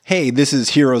Hey, this is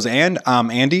Heroes and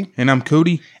I'm Andy. And I'm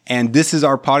Cody. And this is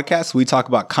our podcast. We talk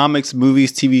about comics,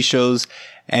 movies, TV shows,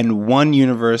 and one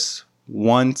universe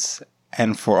once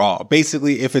and for all.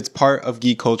 Basically, if it's part of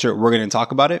geek culture, we're going to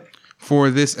talk about it. For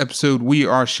this episode, we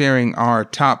are sharing our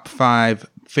top 5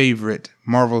 favorite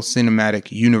Marvel Cinematic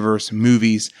Universe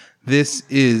movies. This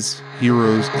is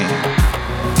Heroes and...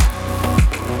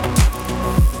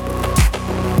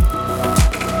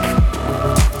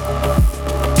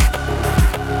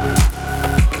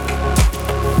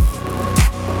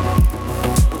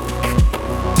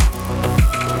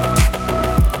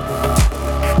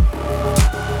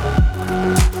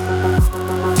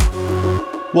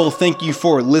 Well, thank you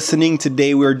for listening.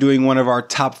 Today we're doing one of our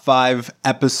top 5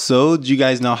 episodes. You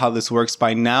guys know how this works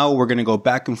by now. We're going to go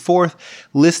back and forth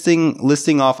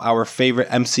listing off our favorite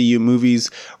MCU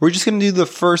movies. We're just going to do the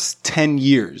first 10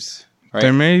 years. Right?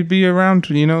 There may be around,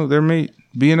 there may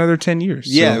be another 10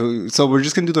 years. Yeah, so we're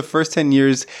just going to do the first 10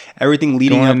 years, everything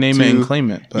leading up to... name it and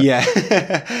claim it. But. Yeah,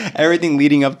 everything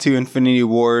leading up to Infinity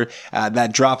War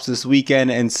that drops this weekend.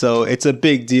 And so it's a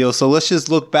big deal. So let's just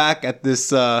look back at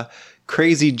this...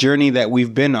 crazy journey that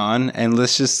we've been on, and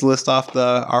let's just list off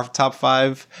our top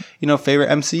 5 favorite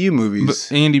MCU movies.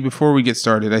 But Andy, before we get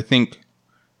started, I think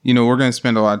we're going to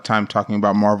spend a lot of time talking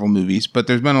about Marvel movies, but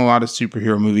there's been a lot of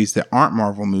superhero movies that aren't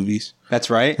Marvel movies. That's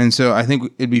right. And so I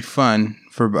think it'd be fun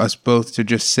for us both to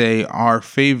just say our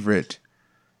favorite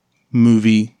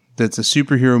movie that's a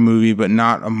superhero movie but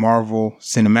not a Marvel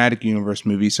Cinematic Universe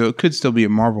movie. So it could still be a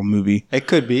Marvel movie. It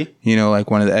could be.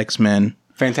 Like one of the X-Men.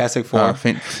 Fantastic Four.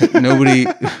 Nobody,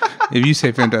 if you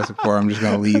say Fantastic Four, I'm just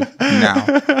going to leave now.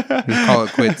 Just call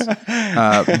it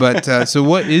quits. So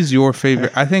what is your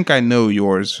favorite? I think I know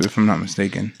yours, if I'm not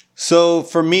mistaken. So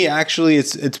for me, actually,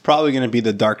 it's probably going to be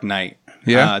The Dark Knight.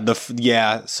 Yeah?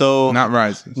 So not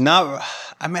Rises.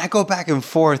 I go back and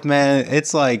forth, man.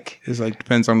 It's like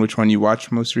depends on which one you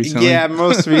watched most recently. Yeah,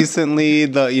 most recently,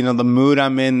 the mood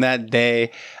I'm in that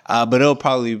day. But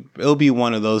it'll be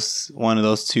one of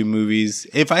those two movies.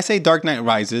 If I say Dark Knight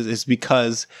Rises, it's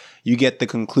because you get the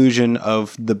conclusion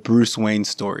of the Bruce Wayne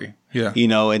story. Yeah.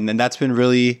 And then that's been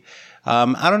really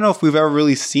I don't know if we've ever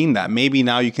really seen that. Maybe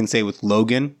now you can say with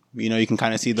Logan. You can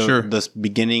kind of see the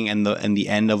beginning and the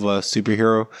end of a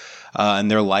superhero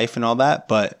and their life and all that.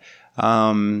 But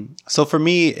so for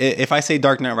me, if I say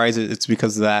Dark Knight Rises, it's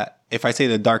because of that. If I say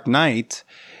The Dark Knight,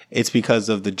 it's because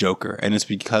of the Joker, and it's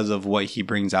because of what he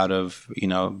brings out of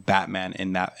Batman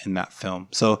in that film.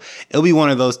 So it'll be one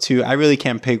of those two. I really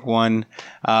can't pick one,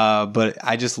 but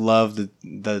I just love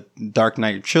the Dark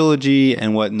Knight trilogy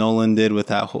and what Nolan did with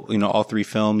that whole, all 3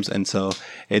 films, and so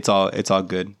it's all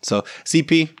good. So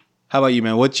CP, how about you,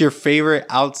 man? What's your favorite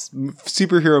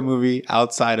superhero movie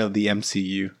outside of the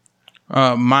MCU?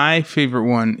 My favorite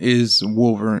one is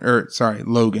Logan.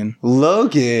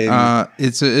 Logan.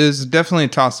 It's definitely a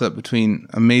toss up between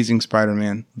Amazing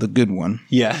Spider-Man, the good one.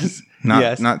 Yes.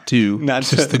 Not 2,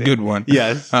 just the good one.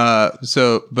 Yes. I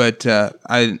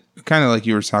kind of like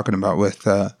you were talking about with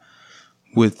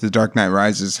The Dark Knight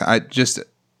Rises. I just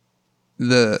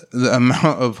the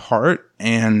amount of heart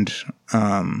and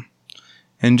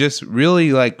just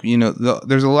really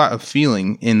there's a lot of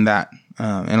feeling in that.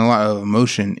 And a lot of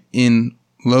emotion in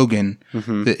Logan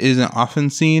that isn't often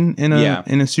seen in a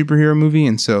superhero movie,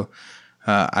 and so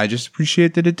I just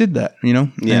appreciate that it did that,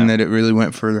 and that it really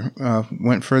went for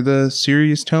the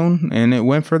serious tone, and it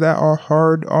went for that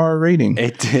hard R rating.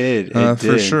 It did,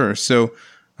 for sure. So,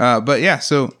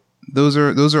 so those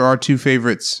are our 2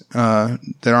 favorites that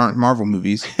aren't Marvel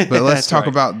movies. But let's talk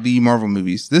about the Marvel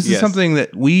movies. This is something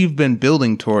that we've been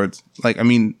building towards.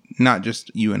 Not just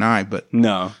you and I, but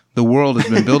no. The world has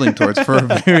been building towards for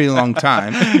a very long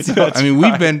time. So,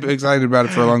 we've been excited about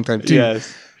it for a long time too.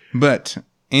 Yes. But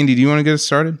Andy, do you want to get us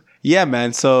started? Yeah,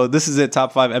 man. So this is it.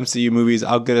 Top 5 MCU movies.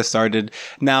 I'll get us started.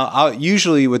 Now,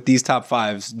 usually with these top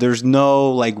 5s, there's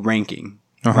no ranking,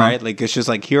 right? It's just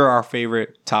here are our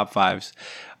favorite top 5s.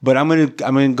 But I'm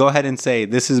gonna go ahead and say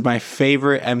this is my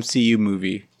favorite MCU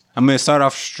movie. I'm gonna start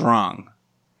off strong.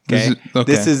 Okay.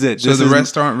 This is it. So the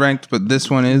rest aren't ranked, but this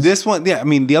one is? This one, yeah.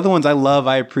 The other ones I love,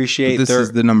 I appreciate. But this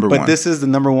is the number one. But this is the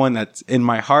number one that's in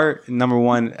my heart. Number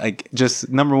one, just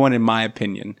number one in my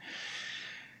opinion.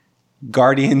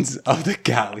 Guardians of the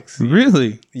Galaxy.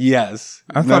 Really? Yes.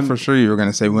 I thought for sure you were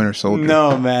going to say Winter Soldier.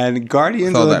 No, man.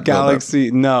 Guardians of the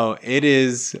Galaxy. No, it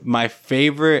is my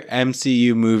favorite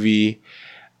MCU movie.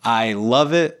 I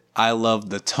love it. I love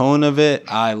the tone of it.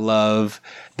 I love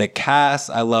the cast.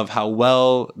 I love how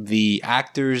well the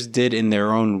actors did in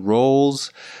their own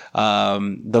roles.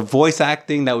 The voice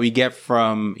acting that we get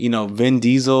from, Vin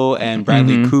Diesel and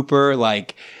Bradley Cooper,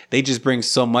 they just bring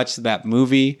so much to that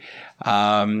movie.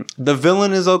 The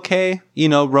villain is okay. You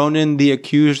know, Ronan the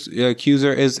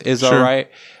accuser is sure. All right.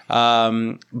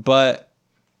 But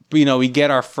you know, we get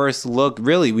our first look.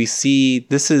 Really, we see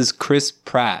this is Chris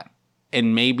Pratt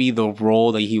in maybe the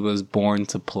role that he was born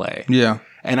to play. Yeah.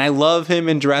 And I love him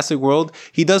in Jurassic World.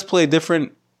 He does play a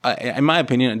different, in my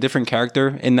opinion, a different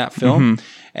character in that film. Mm-hmm.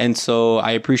 And so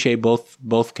I appreciate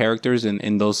both characters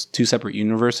in those two separate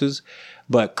universes.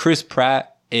 But Chris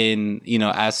Pratt in, you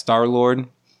know, as Star-Lord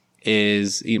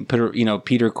is, you know,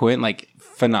 Peter Quinn, like,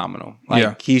 phenomenal.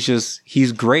 Like,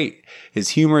 he's great. His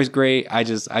humor is great. I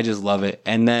just love it.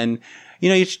 And then, you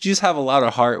know, you just have a lot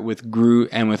of heart with Groot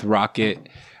and with Rocket.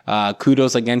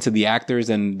 Kudos again to the actors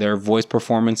and their voice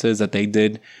performances that they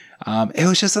did. It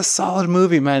was just a solid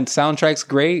movie, man. Soundtrack's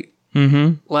great.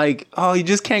 Mm-hmm. Like, oh, you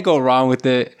just can't go wrong with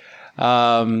it.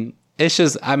 It's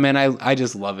just, I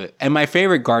just love it. And my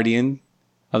favorite Guardian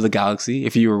of the Galaxy,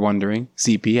 if you were wondering,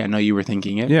 CP, I know you were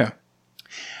thinking it. Yeah.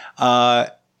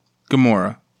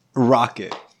 Gamora.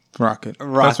 Rocket.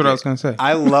 That's what I was going to say.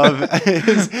 I love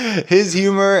his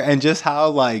humor and just how,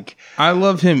 like, I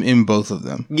love him in both of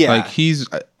them. Yeah. Like, he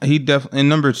definitely, in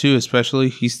number 2 especially,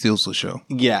 he steals the show.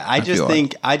 Yeah. I just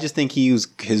think he's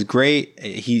great.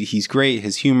 He's great.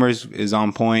 His humor is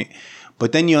on point.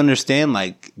 But then you understand,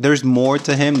 like, there's more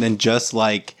to him than just,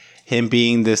 like, him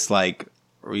being this, like,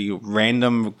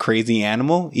 random crazy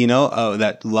animal, you know,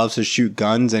 that loves to shoot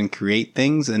guns and create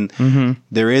things, and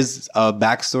there is a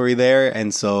backstory there,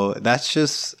 and so that's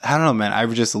just, I don't know, man, I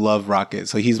just love Rocket,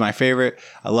 so he's my favorite.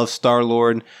 I love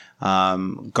Star-Lord.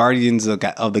 Guardians of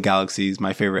the Galaxy is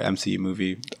my favorite MCU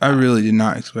movie. I really did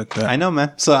not expect that. I know,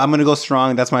 man, so I'm gonna go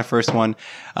strong. That's my first one.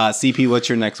 CP,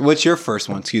 what's your first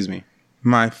one? Excuse me.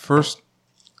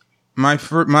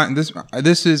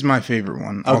 This is my favorite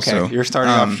one. Okay, also. You're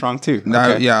starting off strong too.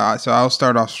 Okay. Yeah, so I'll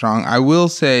start off strong. I will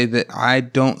say that I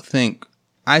think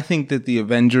that the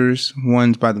Avengers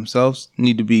ones by themselves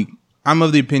need to be. I'm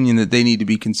of the opinion that they need to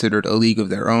be considered a league of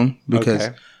their own because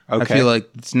I feel like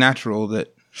it's natural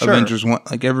that Avengers 1,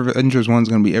 like Avengers 1 is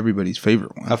going to be everybody's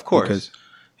favorite one, of course, because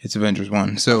it's Avengers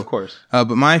 1. So of course,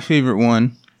 but my favorite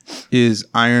one is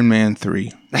Iron Man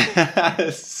 3.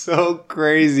 So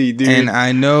crazy, dude. And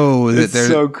I know that there's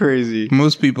so crazy.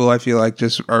 Most people, I feel like,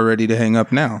 just are ready to hang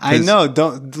up now. I know.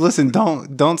 Don't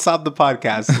stop the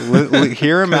podcast.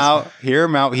 Hear him out.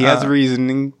 He has a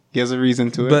reasoning. He has a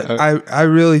reason to it. But I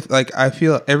really, like, I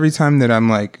feel every time that I'm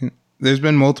like, there's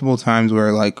been multiple times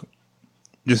where, like,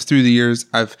 just through the years,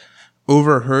 I've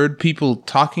overheard people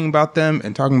talking about them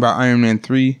and talking about Iron Man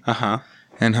 3.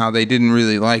 And how they didn't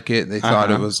really like it. They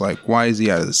thought it was like, why is he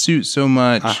out of the suit so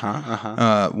much?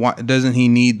 Why doesn't he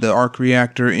need the arc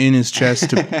reactor in his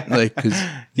chest to, like, because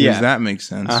that makes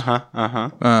sense.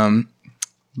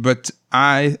 But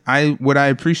what I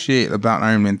appreciate about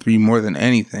Iron Man 3 more than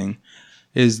anything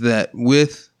is that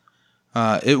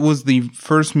it was the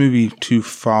first movie to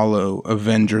follow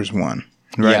Avengers 1,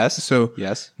 right? Yes. So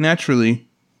naturally,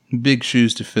 big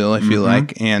shoes to fill, I feel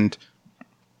like, and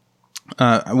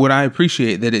what I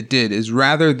appreciate that it did is,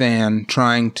 rather than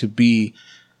trying to be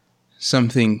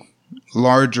something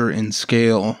larger in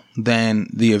scale than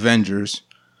the Avengers,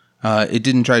 it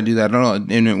didn't try to do that at all,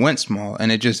 and it went small, and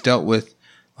it just dealt with,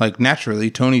 like, naturally,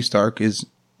 Tony Stark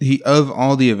of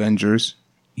all the Avengers,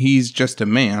 he's just a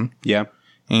man. Yeah.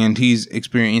 And he's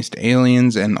experienced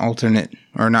aliens and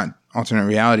not alternate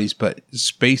realities, but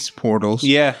space portals.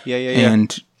 Yeah.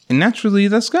 And naturally,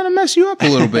 that's going to mess you up a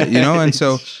little bit, you know? And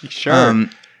so sure.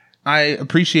 I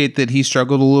appreciate that he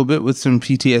struggled a little bit with some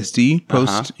PTSD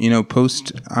post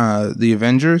the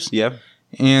Avengers. Yep.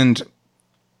 And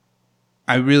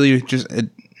I really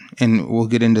and we'll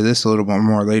get into this a little bit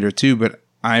more later too, but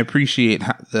I appreciate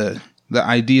the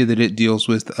idea that it deals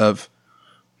with of,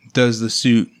 does the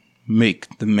suit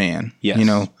make the man? Yes. You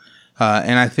know?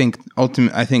 And I think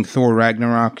Thor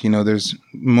Ragnarok, you know, there's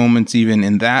moments even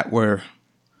in that where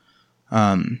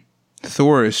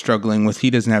Thor is struggling with, he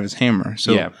doesn't have his hammer.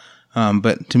 So,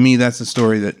 but to me, that's a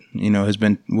story that, you know,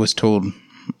 was told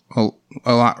a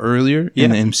lot earlier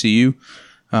in the MCU.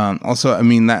 Also, I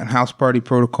mean, that house party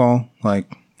protocol,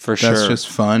 like, that's just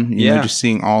fun. You know, just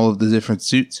seeing all of the different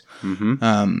suits.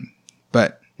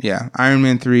 But yeah, Iron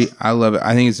Man 3, I love it.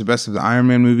 I think it's the best of the Iron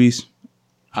Man movies.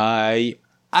 I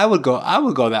would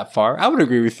go that far. I would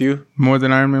agree with you. More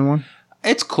than Iron Man 1?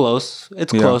 It's close.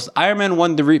 Close. Iron Man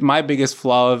 1, my biggest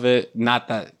flaw of it, not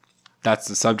that that's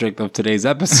the subject of today's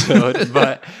episode,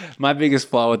 but my biggest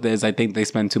flaw with it is I think they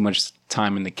spend too much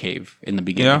time in the cave in the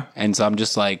beginning. Yeah. And so I'm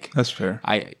just like... That's fair.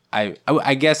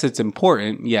 I guess it's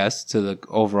important, yes, to the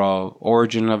overall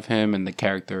origin of him and the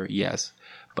character, yes.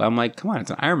 But I'm like, come on, it's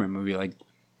an Iron Man movie. Like,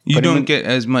 You don't get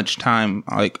as much time.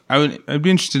 Like I'd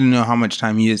be interested to know how much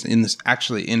time he is in this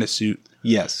actually in a suit.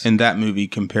 Yes, in that movie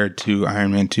compared to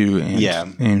Iron Man 2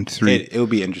 and 3. It would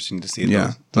be interesting to see.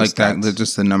 Yeah, those like stats. That,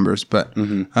 just the numbers. But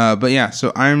but yeah,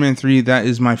 so Iron Man 3, that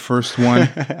is my first one.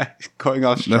 Going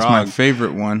off strong. That's my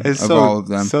favorite one of all of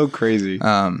them. So crazy.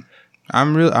 I'm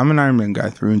an Iron Man guy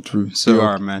through and through. So you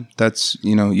are, man. That's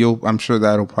I'm sure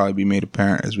that'll probably be made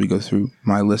apparent as we go through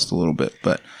my list a little bit.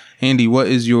 But Andy, what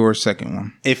is your second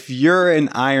one? If you're an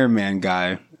Iron Man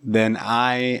guy, then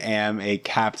I am a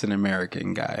Captain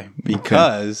American guy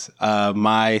because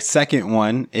my second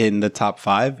one in the top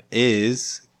 5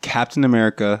 is Captain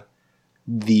America,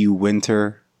 the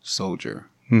Winter Soldier.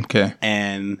 Okay.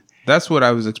 And that's what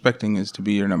I was expecting is to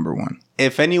be your number 1.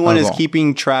 If anyone is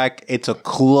keeping track, it's a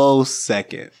close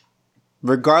second.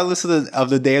 Regardless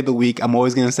of the day of the week, I'm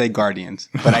always gonna say Guardians,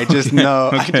 but I just know,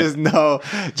 okay.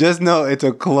 I just know it's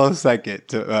a close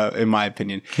second, in my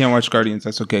opinion. Can't watch Guardians,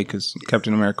 that's okay, because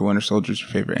Captain America: Winter Soldier is your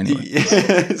favorite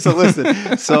anyway. So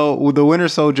listen, so the Winter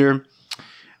Soldier,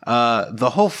 the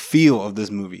whole feel of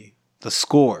this movie, the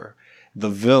score, the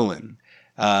villain,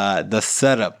 the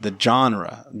setup, the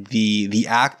genre, the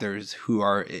actors who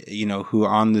are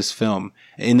on this film,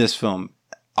 in this film.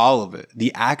 All of it,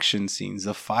 the action scenes,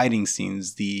 the fighting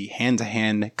scenes, the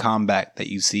hand-to-hand combat that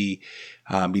you see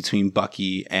between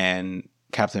Bucky and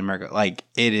Captain America, like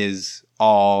it is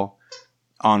all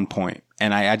on point,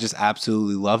 and I just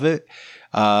absolutely love it.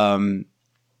 And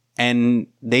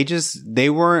they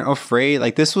weren't afraid.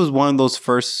 Like this was one of those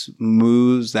first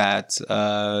moves that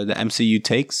the MCU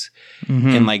takes,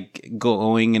 and like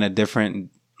going in a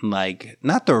different like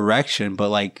not direction, but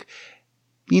like.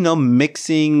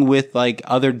 Mixing with like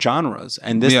other genres,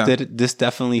 and this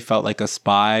definitely felt like a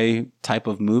spy type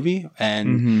of movie.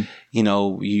 And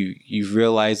you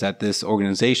realize that this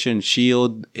organization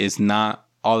SHIELD is not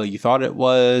all that you thought it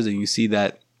was, and you see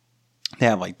that they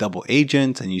have like double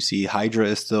agents, and you see Hydra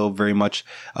is still very much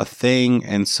a thing.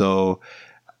 And so,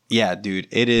 yeah, dude,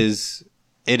 it is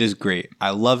great. I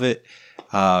love it.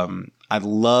 I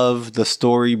love the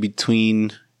story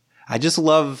between. I just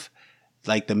love.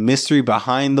 Like the mystery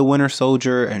behind the Winter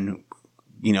Soldier and,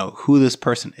 who this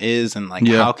person is and like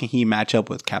how can he match up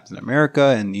with Captain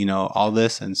America and, all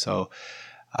this. And so,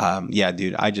 yeah,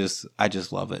 dude, I just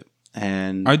love it.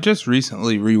 And I just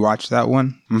recently rewatched that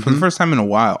one for the first time in a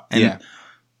while. And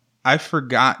I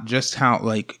forgot just how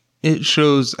like it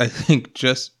shows, I think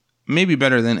just maybe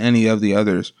better than any of the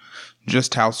others,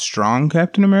 just how strong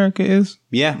Captain America is.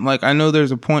 Yeah. Like, I know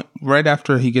there's a point right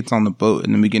after he gets on the boat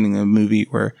in the beginning of the movie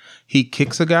where he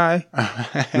kicks a guy.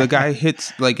 The guy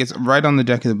hits, like, it's right on the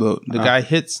deck of the boat. The guy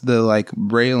hits the, like,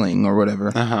 railing or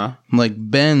whatever. Like,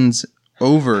 bends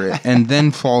over it and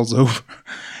then falls over.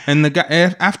 And the guy,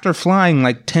 after flying,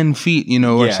 like, 10 feet,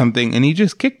 or something, and he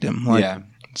just kicked him. Like,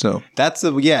 so that's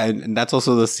and that's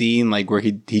also the scene like where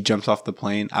he jumps off the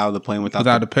plane out of the plane without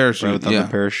a parachute, the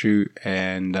parachute,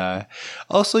 and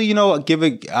also you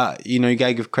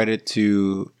gotta give credit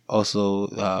to also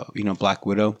Black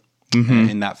Widow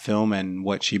in that film and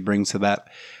what she brings to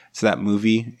that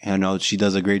movie. I know she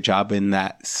does a great job in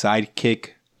that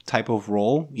sidekick type of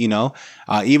role,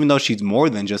 even though she's more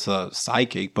than just a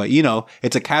sidekick, but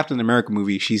it's a Captain America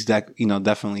movie. She's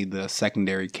definitely the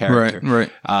secondary character,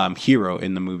 right. Hero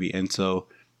in the movie. And so,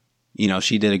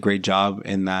 she did a great job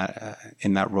in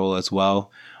that role as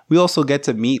well. We also get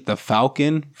to meet the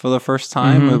Falcon for the first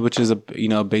time, which is a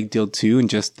big deal too, and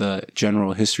just the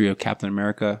general history of Captain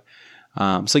America.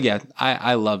 So yeah,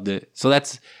 I loved it. So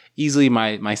that's easily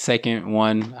my second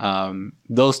one.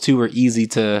 Those two were easy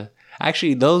to.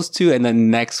 Actually, those two and the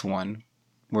next one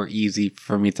were easy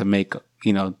for me to make,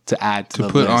 to add to the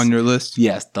put list. On your list.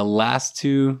 Yes, the last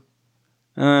two,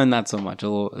 not so much.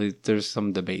 There's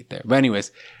some debate there, but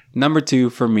anyways, number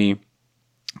 2 for me,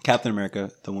 Captain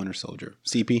America: The Winter Soldier.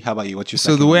 CP, how about you? What's your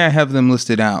second the way one? I have them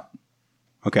listed out?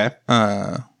 Okay.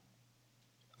 I'm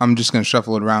just gonna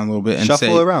shuffle it around a little bit and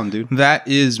shuffle it around, dude. That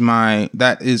is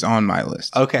on my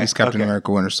list. Okay, it's Captain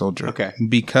America: Winter Soldier. Okay,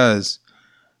 because.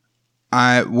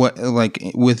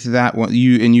 With that one,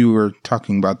 you were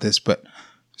talking about this, but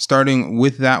starting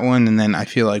with that one, and then I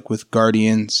feel like with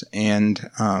Guardians and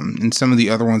some of the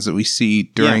other ones that we see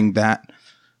during that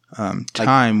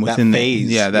time like within that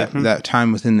phase. that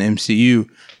time within the MCU,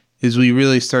 is we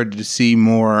really started to see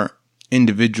more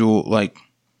individual like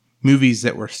movies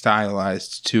that were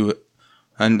stylized to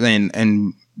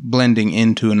and blending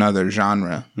into another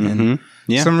genre. And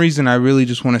for some reason, I really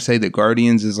just want to say that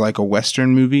Guardians is like a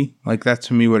Western movie. Like, that's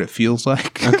to me what it feels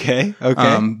like. Okay.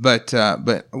 But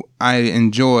I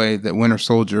enjoy that Winter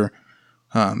Soldier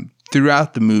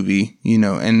throughout the movie,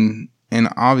 and and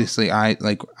obviously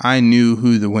I knew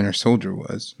who the Winter Soldier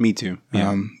was. Me too.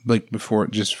 Yeah. Like before,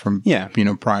 just from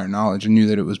prior knowledge, I knew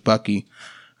that it was Bucky.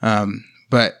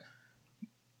 But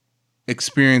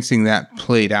experiencing that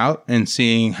played out and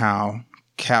seeing how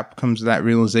Cap comes to that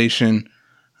realization,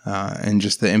 and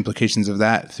just the implications of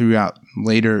that throughout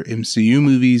later MCU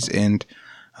movies, and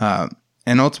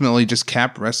ultimately just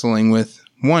Cap wrestling with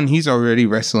he's already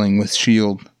wrestling with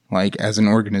SHIELD like as an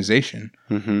organization.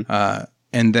 Mm-hmm.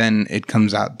 And then it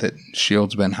comes out that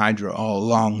SHIELD's been Hydra all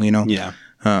along, Yeah.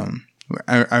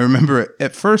 I remember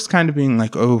at first kind of being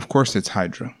like, oh, of course it's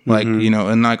Hydra. Like,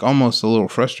 and like almost a little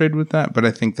frustrated with that. But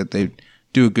I think that they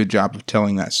do a good job of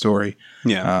telling that story.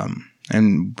 Yeah.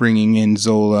 And bringing in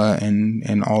Zola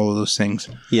and all of those things.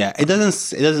 Yeah. It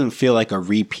doesn't feel like a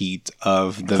repeat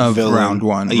of the villain. Round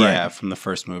one. Yeah. Right. From the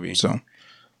first movie. So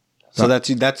that's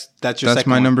your second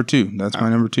my one. number 2. That's my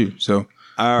number 2. So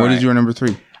what is your number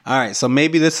 3? All right, so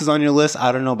maybe this is on your list.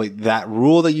 I don't know, but that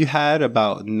rule that you had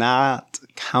about not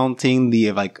counting the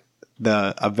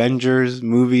Avengers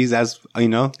movies as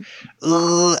I'm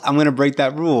gonna break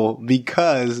that rule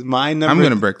because my number. I'm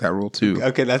gonna break that rule too.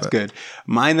 Okay, that's good.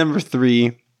 My number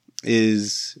 3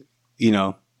 is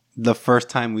the first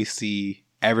time we see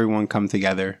everyone come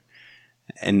together,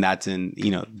 and that's in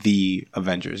the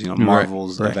Avengers.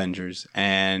 Marvel's right. Avengers,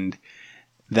 and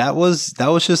that was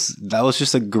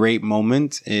just a great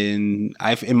moment in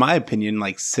my opinion,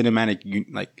 like cinematic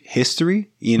like history.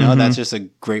 Mm-hmm. That's just a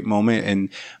great moment in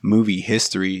movie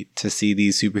history to see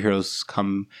these superheroes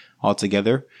come all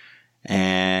together.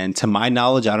 And to my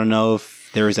knowledge, I don't know if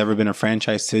there has ever been a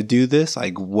franchise to do this.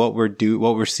 Like what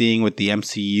we're seeing with the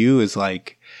MCU is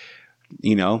like,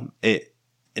 it.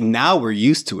 And now we're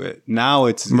used to it. Now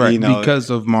it's, because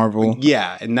of Marvel.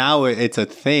 Yeah. And now it's a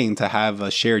thing to have a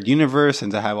shared universe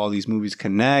and to have all these movies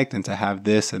connect and to have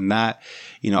this and that,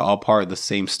 all part of the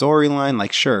same storyline.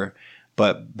 Like, sure.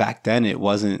 But back then that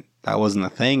wasn't a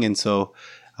thing. And so,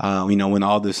 when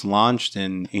all this launched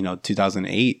in,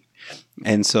 2008.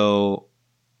 And so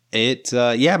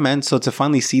man. So to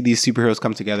finally see these superheroes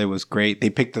come together was great. They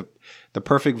picked the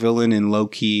perfect villain in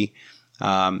Loki.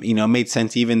 It made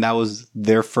sense. Even that was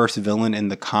their first villain in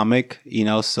the comic,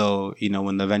 so,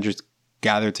 when the Avengers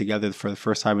gathered together for the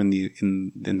first time in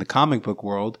the comic book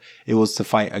world, it was to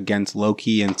fight against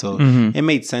Loki. And so it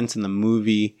made sense in the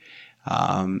movie.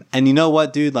 And you know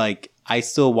what, dude, like I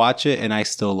still watch it and I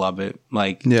still love it.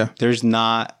 Like, there's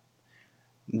not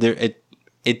there.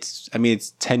 It's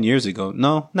 10 years ago.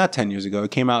 No, not 10 years ago. It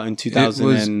came out in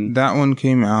 2000. That one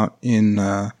came out in,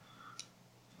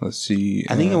 let's see.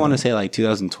 I think I want to say like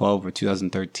 2012 or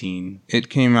 2013. It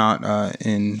came out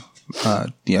in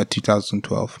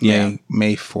 2012. Yeah.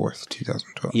 May 4th,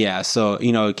 2012. Yeah, so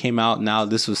it came out now.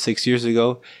 This was 6 years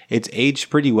ago. It's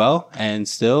aged pretty well and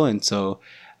so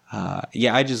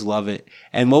I just love it.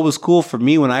 And what was cool for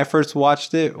me when I first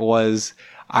watched it was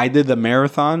I did the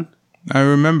marathon. I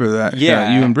remember that.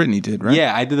 Yeah, you and Brittany did, right?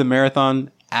 Yeah, I did the marathon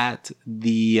at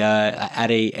the at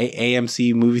a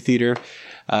AMC movie theater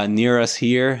near us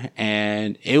here,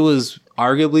 and it was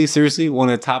arguably, seriously, one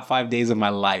of the top 5 days of my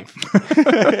life.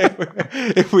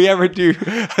 If we ever do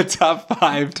a top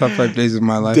 5 days of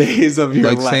my life, days of your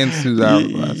life, like sands through the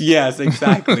hourglass. Yes,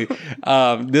 exactly.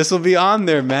 This will be on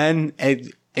there, man.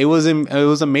 It was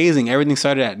amazing. Everything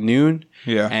started at noon.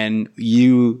 Yeah, and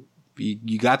you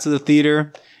got to the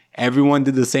theater. Everyone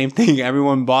did the same thing.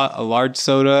 Everyone bought a large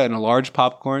soda and a large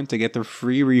popcorn to get their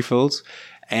free refills.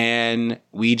 And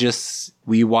we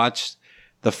watched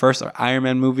the first Iron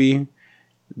Man movie.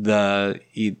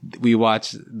 We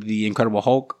watched The Incredible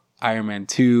Hulk, Iron Man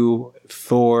 2,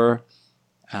 Thor,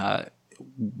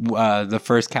 the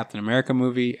first Captain America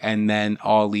movie, and then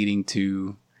all leading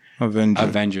to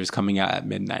Avengers coming out at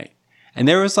midnight. And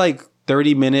there was like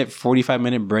 30-minute,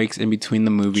 45-minute breaks in between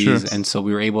the movies. Sure. And so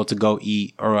we were able to go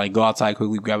eat or like go outside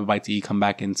quickly, grab a bite to eat, come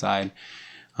back inside.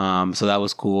 So that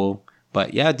was cool.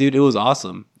 But yeah, dude, it was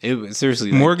awesome. It was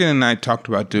seriously. Morgan and I talked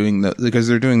about doing that because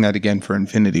they're doing that again for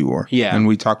Infinity War. Yeah. And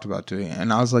we talked about doing it.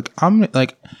 And I was like,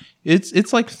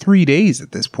 it's like 3 days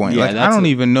at this point. Yeah, like I don't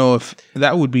even know if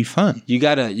that would be fun. You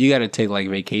gotta take like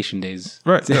vacation days.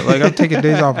 Right. Like I'm taking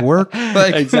days off work.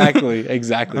 Like Exactly.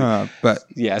 But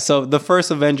yeah, so the first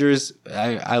Avengers,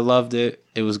 I loved it.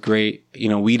 It was great.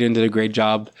 Whedon did a great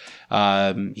job.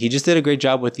 He just did a great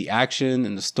job with the action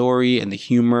and the story and the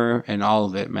humor and all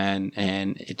of it, man.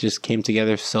 And it just came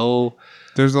together so.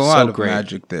 There's a lot of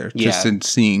magic there, just in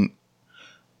seeing.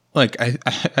 Like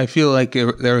I feel like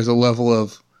there was a level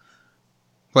of.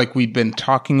 Like we'd been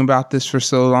talking about this for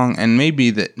so long, and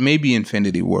maybe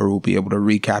Infinity War will be able to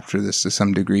recapture this to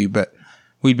some degree, but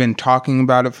we'd been talking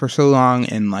about it for so long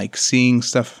and like seeing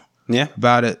stuff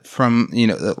about it from,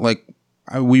 like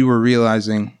we were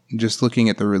realizing just looking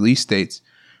at the release dates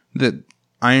that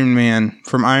Iron Man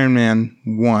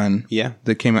 1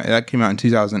 that came out in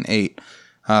 2008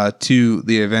 to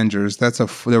the Avengers,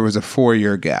 there was a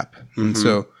 4-year gap. And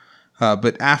so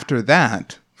but after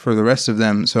that, for the rest of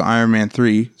them, so Iron Man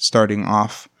 3 starting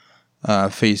off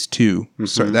phase 2,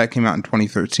 so that came out in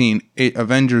 2013.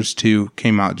 Avengers 2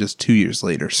 came out just 2 years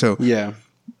later. So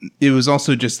it was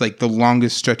also just like the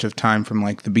longest stretch of time from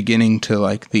like the beginning to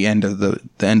like the end of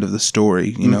the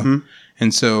story, know.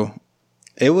 And so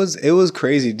it was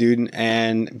crazy, dude.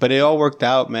 But it all worked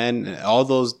out, man. All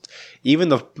those, even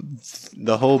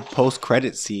the whole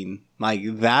post-credit scene, like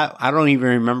that, I don't even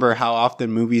remember how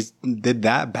often movies did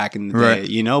that back in the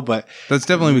day, but that's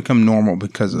definitely become normal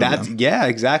because of that. Yeah,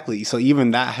 exactly. So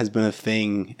even that has been a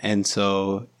thing. And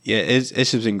so yeah, it's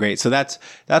just been great. So that's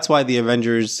why the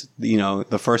Avengers,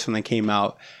 the first one that came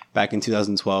out back in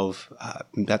 2012,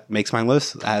 that makes my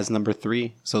list as number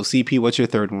 3. So CP, what's your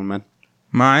third one, man?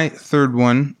 My third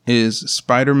one is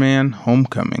Spider-Man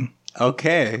Homecoming.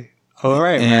 Okay. All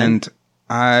right, man.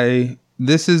 And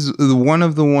this is one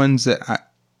of the ones that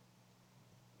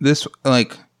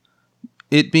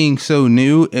it being so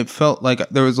new, it felt like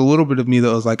there was a little bit of me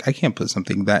that was like, I can't put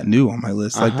something that new on my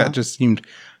list. Like that just seemed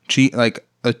cheating, like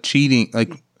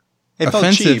it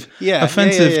offensive,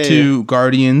 offensive to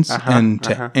Guardians and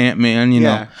to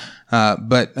Ant-Man,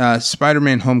 but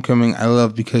Spider-Man Homecoming, I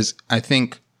love because I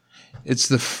think it's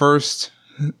the first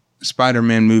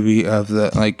Spider-Man movie of the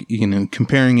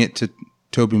comparing it to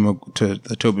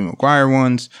the Tobey Maguire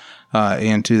ones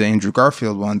and to the Andrew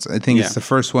Garfield ones. I think it's the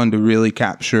first one to really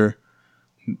capture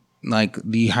like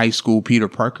the high school Peter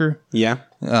Parker,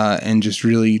 and just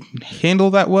really handle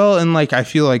that well. And like I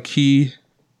feel like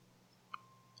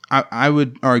I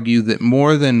would argue that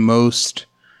more than most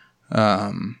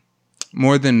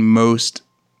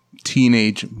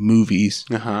teenage movies,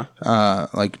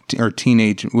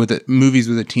 movies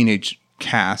with a teenage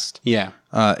cast,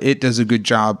 it does a good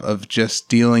job of just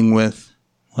dealing with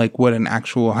like what an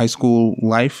actual high school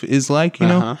life is like,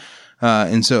 know.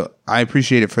 And so I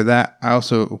appreciate it for that. I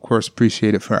also, of course,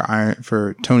 appreciate it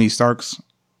for Tony Stark's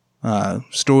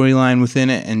storyline within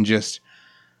it, and just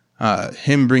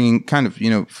him bringing kind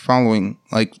of following,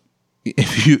 like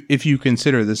if you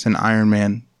consider this an Iron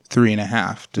Man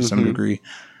 3.5 to some degree.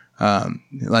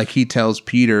 Like he tells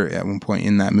Peter at one point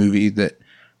in that movie that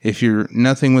if you're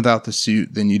nothing without the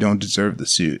suit, then you don't deserve the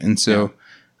suit. And so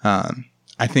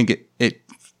I think it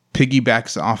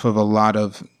piggybacks off of a lot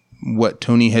of what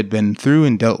Tony had been through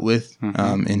and dealt with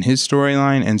in his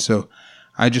storyline. And so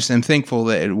I just am thankful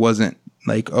that it wasn't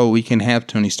like, oh, we can have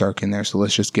Tony Stark in there, so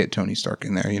let's just get Tony Stark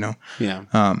in there,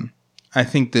 Yeah. I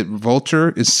think that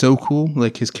Vulture is so cool.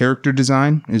 Like his character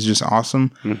design is just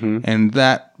awesome. And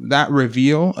that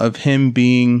reveal of him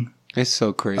being, it's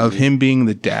so crazy, of him being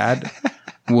the dad.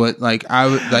 What, like I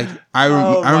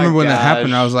remember when that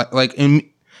happened. I was like, and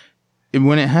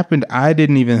when it happened, I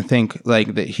didn't even think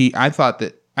like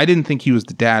that I didn't think he was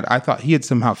the dad. I thought he had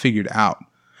somehow figured out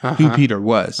who Peter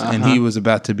was, and he was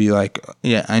about to be like,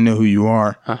 yeah, I know who you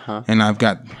are, and I've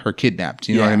got her kidnapped.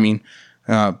 You know what I mean?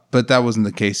 But that wasn't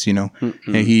the case, And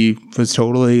he was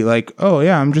totally like, oh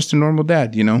yeah, I'm just a normal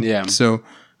dad, Yeah. So,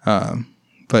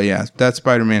 but yeah, that's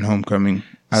Spider-Man Homecoming.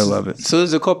 I love it. So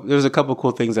there's a couple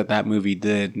cool things that movie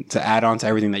did to add on to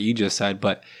everything that you just said.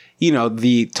 But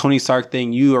the Tony Stark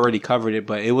thing, you already covered it.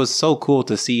 But it was so cool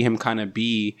to see him kind of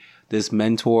be this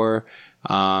mentor,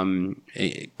 kind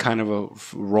of a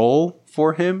role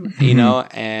for him,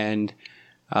 and.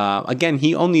 Again,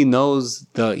 he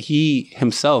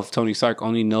himself, Tony Stark,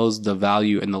 only knows the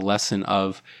value and the lesson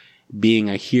of being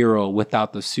a hero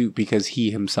without the suit because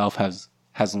he himself has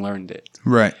learned it.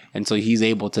 Right. And so he's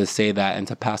able to say that and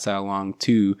to pass that along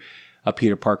to a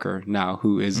Peter Parker now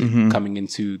who is coming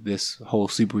into this whole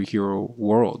superhero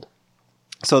world.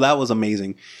 So that was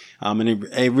amazing. And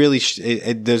it really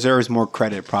it deserves more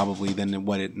credit probably than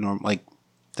what it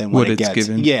than what it gets.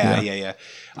 Given. Yeah.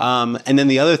 And then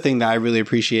the other thing that I really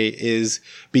appreciate is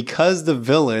because the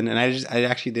villain, and I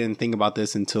actually didn't think about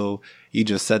this until you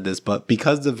just said this, but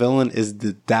because the villain is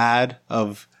the dad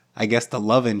of, I guess, the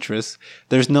love interest,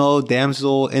 there's no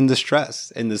damsel in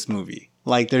distress in this movie.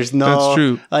 Like there's no, that's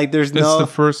true. Like there's That's no, the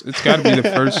first, it's got to be the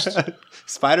first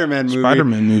Spider-Man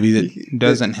movie that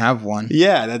doesn't have one.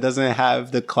 Yeah, that doesn't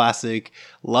have the classic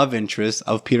love interest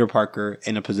of Peter Parker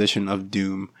in a position of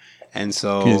doom. And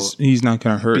so he's not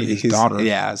going to hurt his daughter.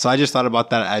 Yeah. So I just thought about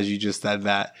that as you just said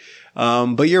that.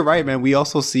 But you're right, man. We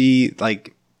also see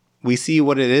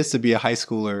what it is to be a high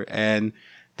schooler and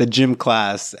the gym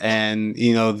class and,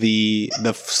 the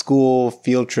school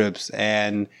field trips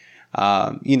and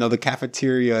the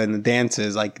cafeteria and the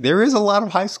dances. Like, there is a lot of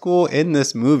high school in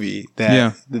this movie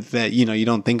that you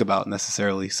don't think about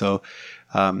necessarily. So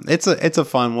it's a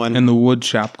fun one. And the wood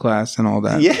shop class and all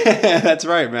that. Yeah, that's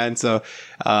right, man. So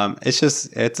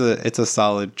it's a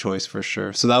solid choice for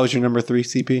sure. So that was your number 3,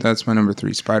 CP? That's my number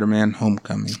 3, Spider-Man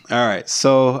Homecoming. All right.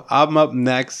 So I'm up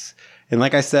next. And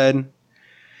like I said,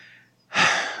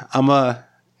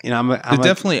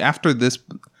 definitely after this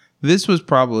was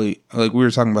probably, like we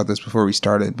were talking about this before we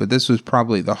started, but this was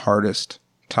probably the hardest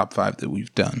top 5 that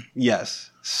we've done.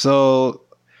 Yes. So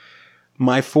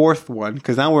my 4th one,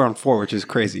 because now we're on 4, which is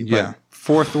crazy. Yeah.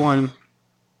 4th one,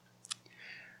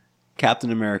 Captain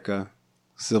America,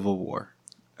 Civil War.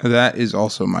 That is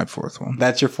also my 4th one.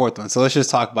 That's your 4th one. So let's just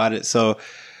talk about it. So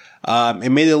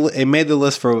it made the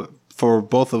list for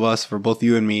both of us, for both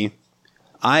you and me.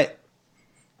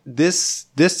 This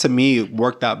to me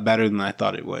worked out better than I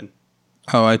thought it would.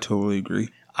 Oh, I totally agree.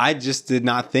 I just did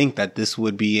not think that this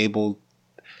would be able,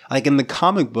 like in the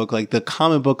comic book, like the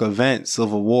comic book event,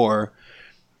 Civil War,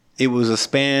 it was a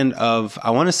span of, I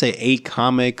want to say 8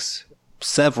 comics,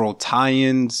 several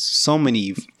tie-ins, so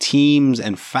many teams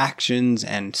and factions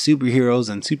and superheroes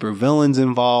and supervillains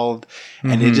involved.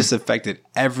 And it just affected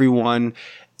everyone.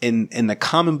 In the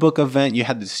comic book event, you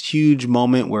had this huge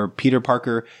moment where Peter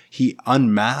Parker, he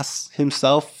unmasked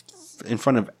himself in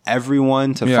front of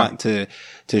everyone to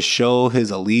show his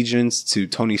allegiance to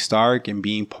Tony Stark and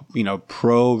being,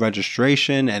 pro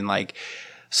registration. And like,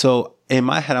 so in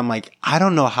my head, I'm like, I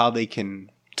don't know how they can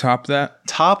top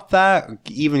that,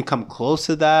 even come close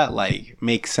to that, like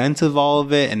make sense of all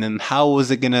of it. And then how was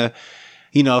it gonna,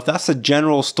 if that's a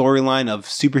general storyline of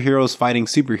superheroes fighting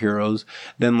superheroes,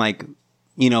 then like,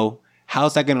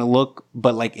 how's that going to look?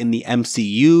 But like in the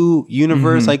MCU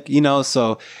universe,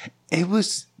 so there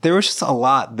was just a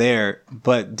lot there.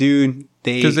 But dude,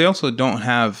 because they also don't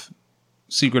have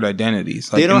secret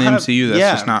identities. Like in the MCU, that's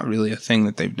just not really a thing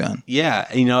that they've done. Yeah.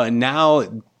 And now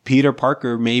Peter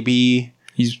Parker, maybe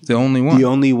he's the only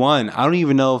one. I don't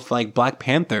even know if like Black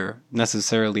Panther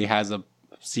necessarily has a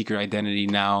secret identity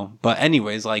now. But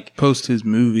anyways, like post his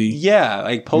movie. Yeah.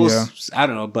 Like I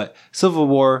don't know. But Civil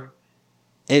War,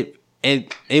 it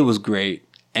was great.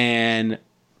 And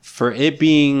for it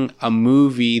being a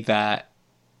movie that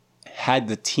had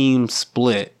the team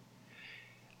split,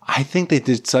 I think they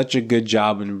did such a good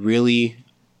job in really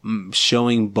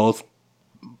showing both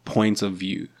points of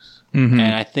views. And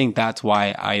I think that's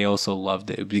why I also loved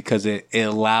it, because it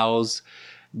allows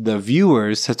the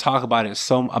viewers to talk about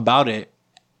it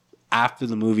after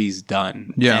the movie's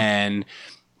done. Yeah. And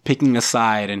picking a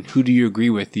side, and who do you agree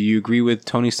with? Do you agree with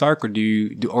Tony Stark, or do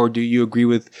you agree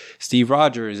with Steve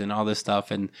Rogers and all this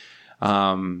stuff? And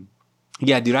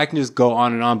yeah, dude, I can just go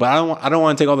on and on, but I don't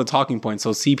want to take all the talking points. So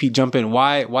CP, jump in.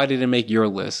 Why did it make your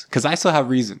list? Because I still have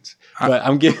reasons, but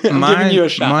I'm giving you a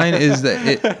shot. Mine is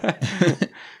that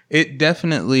it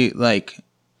definitely hit, like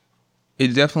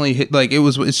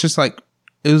it's just like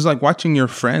it was like watching your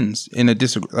friends in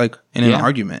an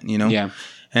argument, Yeah.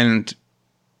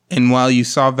 And while you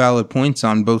saw valid points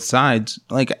on both sides,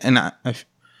 like, and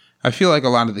I feel like a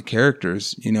lot of the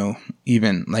characters,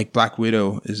 even like Black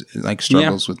Widow is like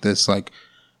struggles with this, like,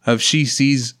 she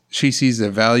sees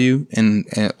the value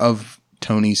of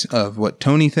what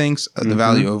Tony thinks, the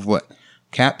value of what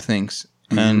Cap thinks,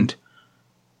 and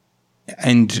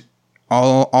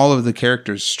all of the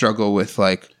characters struggle with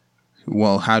like,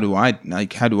 well, how do I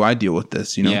deal with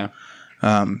this, Yeah.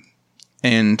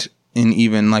 And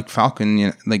even like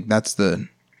Falcon, like that's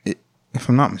if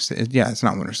I'm not mistaken, it's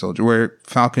not Winter Soldier, where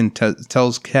Falcon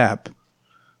tells Cap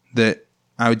that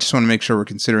I just want to make sure we're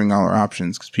considering all our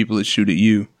options, because people that shoot at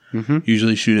you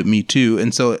usually shoot at me too.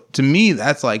 And so to me,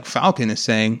 that's like Falcon is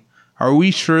saying, are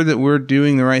we sure that we're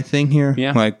doing the right thing here?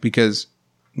 Yeah. Like, because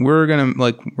we're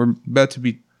about to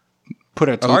be put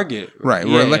a target. Right.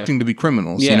 We're electing to be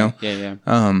criminals, Yeah.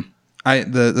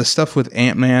 The stuff with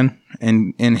Ant-Man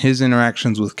and his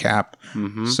interactions with Cap,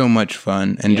 so much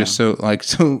fun, and just so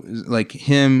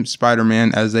him,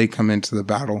 Spider-Man, as they come into the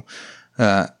battle.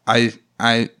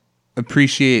 I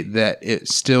appreciate that it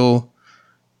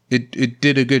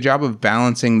did a good job of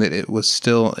balancing that it was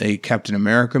still a Captain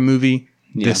America movie,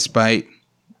 despite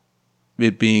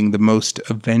it being the most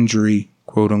Avengery,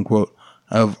 quote unquote,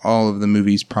 of all of the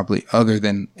movies, probably other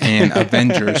than an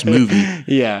Avengers movie.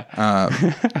 Yeah.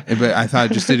 But I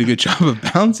thought it just did a good job of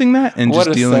balancing that and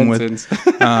just dealing with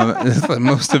the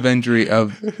most Avengery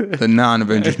of the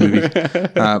non-Avengers movies.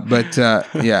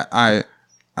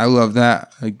 I love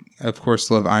that. I, of course,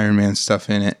 love Iron Man stuff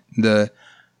in it. The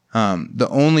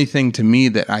only thing to me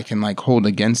that I can like hold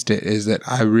against it is that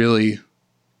I really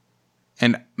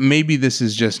and maybe this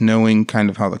is just knowing kind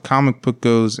of how the comic book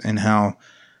goes and how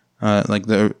like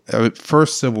the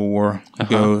first Civil War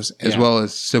goes, as well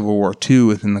as Civil War II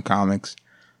within the comics,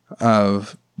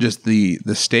 of just the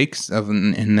stakes of,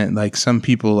 and that like some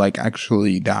people like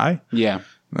actually die. Yeah.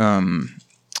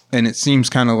 And it seems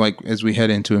kind of like as we head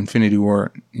into Infinity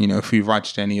War, you know, if we've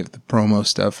watched any of the promo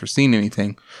stuff or seen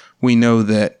anything, we know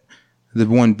that the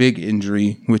one big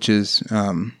injury, which is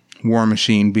War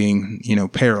Machine being, you know,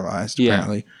 paralyzed,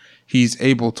 apparently, he's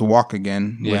able to walk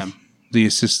again with the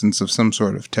assistance of some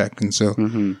sort of tech. And so,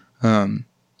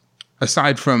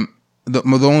 aside from the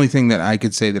only thing that I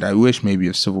could say that I wish maybe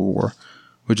of Civil War,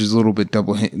 which is a little bit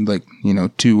like, you know,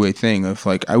 two-way thing of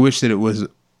like, I wish that it was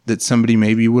that somebody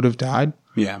maybe would have died.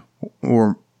 Yeah.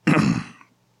 Or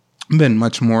been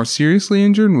much more seriously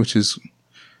injured, which is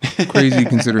crazy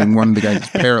considering one of the guys is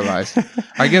paralyzed.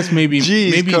 I guess maybe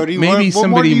Cody, maybe what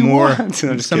somebody more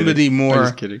somebody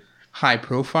more high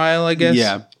profile, I guess.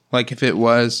 Yeah. Like if it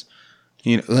was,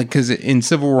 you know, like because in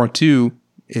Civil War II,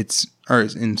 or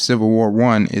in Civil War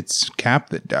I, it's Cap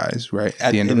that dies, right?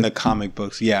 At the end in the comic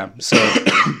books, yeah.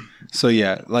 So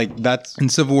yeah, like that's in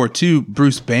Civil War II,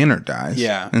 Bruce Banner dies.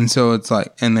 Yeah. And so it's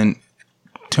like, and then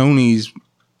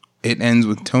it ends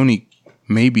with Tony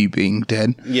maybe being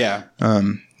dead. Yeah.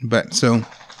 But so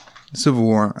Civil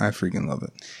War, I freaking love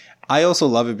it. I also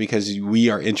love it because we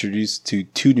are introduced to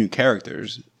two new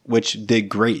characters, which did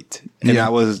great. And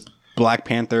that was Black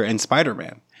Panther and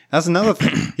Spider-Man. That's another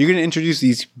thing. You're going to introduce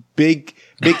these big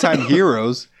time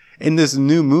heroes in this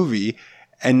new movie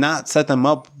and not set them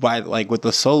up by like with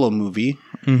the Solo movie.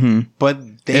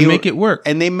 But they make it work.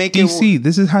 And they make DC,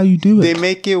 this is how you do it. They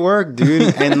make it work,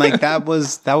 dude. And like that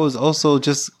was also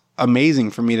just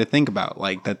amazing for me to think about,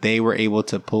 like that they were able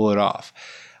to pull it off.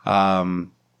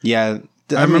 Yeah.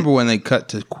 I remember when they cut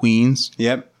to Queens.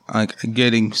 Yep. Like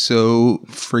getting so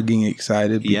frigging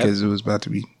excited because it was about to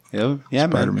be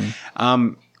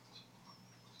Spider-Man.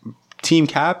 Team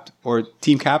Cap or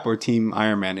Team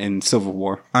Iron Man in Civil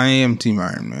War? I am Team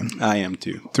Iron Man. I am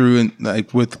too. Through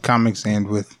like with comics and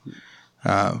with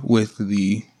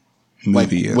the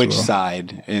movie as which well.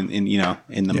 side in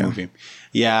the movie.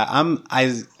 Yeah,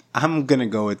 I'm gonna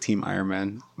go with Team Iron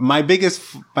Man. My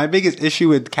biggest issue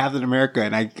with Captain America,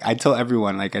 and I tell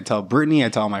everyone, like I tell Brittany, I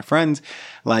tell my friends,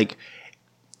 like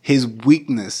his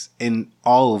weakness in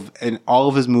all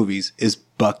of his movies is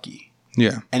Bucky.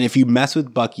 Yeah. And if you mess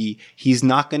with Bucky, he's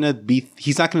not gonna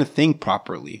think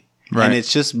properly. Right. And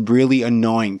it's just really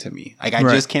annoying to me. Like I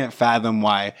just can't fathom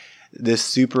why this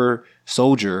super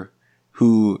soldier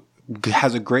who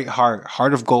has a great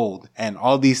heart of gold and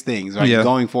all these things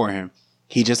going for him,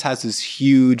 he just has this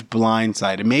huge blind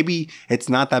side. And maybe it's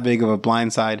not that big of a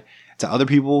blind side to other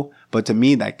people, but to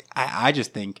me, like I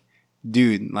just think,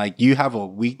 dude, like you have a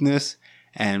weakness,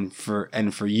 and for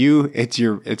you, it's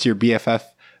your BFF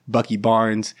Bucky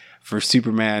Barnes. For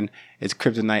Superman, it's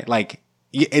Kryptonite. Like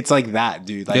it's like that,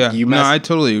 dude. Like I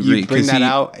totally agree. You bring that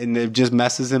out, and it just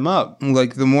messes him up.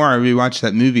 Like the more I rewatch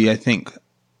that movie, I think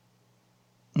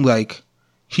like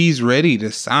he's ready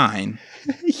to sign.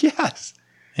 Yes.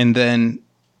 And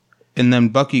then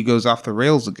Bucky goes off the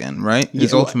rails again, right?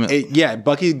 His ultimate.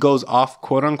 Bucky goes off,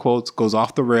 quote unquote, goes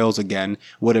off the rails again.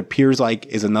 What appears like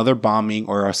is another bombing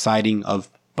or a sighting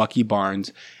of Bucky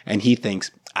Barnes, and he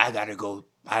thinks, I gotta go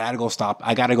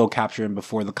capture him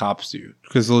before the cops do.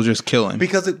 Because they'll just kill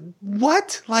him.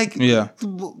 What? Like, no,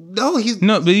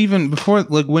 but even before,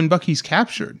 like when Bucky's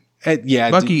captured.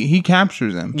 Bucky, he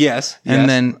captures him. Yes. And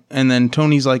then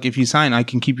Tony's like, if you sign, I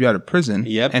can keep you out of prison.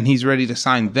 Yep. And he's ready to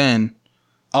sign then.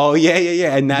 Oh,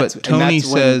 yeah. And that's, but Tony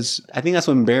says, I think that's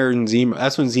when Baron Zemo,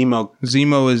 that's when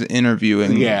Zemo is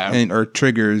interviewing or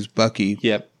triggers Bucky.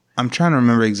 Yep. I'm trying to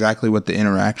remember exactly what the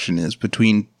interaction is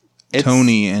between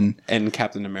Tony and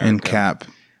Captain America and Cap.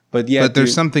 But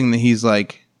there's something that he's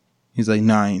like,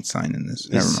 nah, I ain't signing this.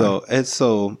 It's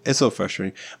so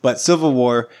frustrating. But Civil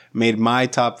War made my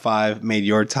top 5, made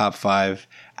your top 5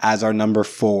 as our number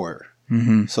 4.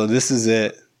 Mm-hmm. So this is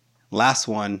it. Last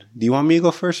one. Do you want me to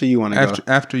go first, or you want to go?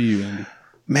 After you, Andy.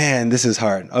 Man, this is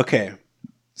hard. Okay.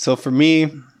 So for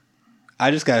me,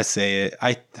 I just got to say it.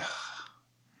 I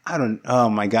don't, oh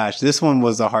my gosh. This one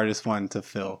was the hardest one to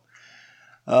fill.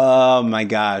 Oh my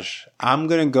gosh. I'm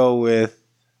going to go with,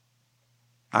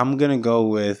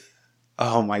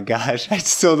 oh my gosh. I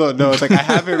still don't know. It's like I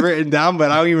have it written down,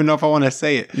 but I don't even know if I want to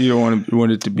say it. You don't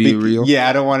want it to be real? Yeah,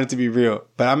 I don't want it to be real.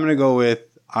 But I'm going to go with,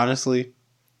 honestly,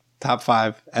 top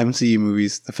 5 MCU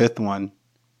movies. The 5th one,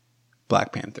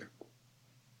 Black Panther.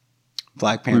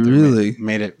 Black Panther really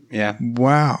made it. Yeah.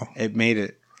 Wow. It made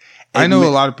it. I know a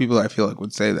lot of people I feel like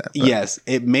would say that. But. Yes.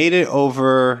 It made it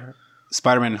over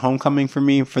Spider-Man Homecoming for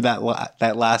me for that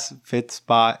last fifth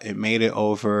spot. It made it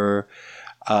over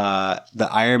the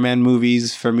Iron Man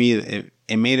movies for me.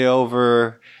 It made it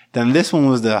over. Then this one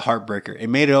was the heartbreaker. It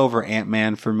made it over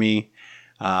Ant-Man for me.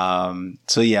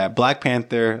 So yeah, Black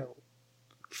Panther,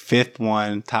 fifth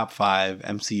one, top 5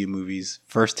 MCU movies,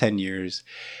 first 10 years.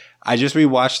 I just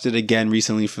rewatched it again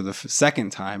recently for the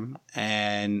second time,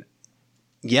 and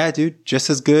yeah, dude, just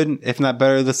as good, if not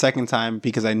better, the second time,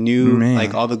 because I knew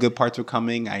like all the good parts were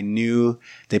coming. I knew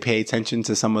they pay attention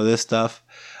to some of this stuff.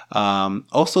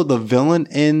 Also, the villain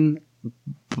in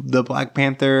the Black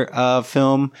Panther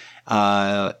film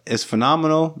is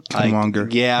phenomenal. Killmonger.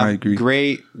 Like, yeah, I agree.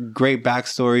 Great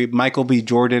backstory. Michael B.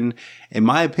 Jordan, in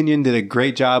my opinion, did a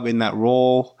great job in that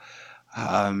role.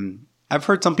 I've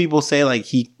heard some people say like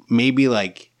he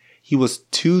was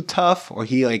too tough, or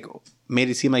he like made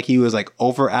it seem like he was like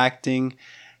overacting.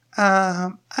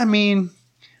 I mean,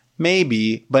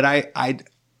 maybe, but I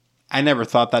never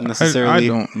thought that necessarily. I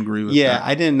don't agree with that. Yeah,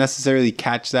 I didn't necessarily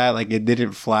catch that. Like, it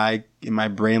didn't flag in my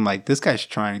brain like, this guy's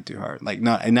trying too hard. Like,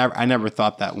 no, I never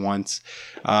thought that once.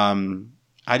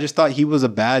 I just thought he was a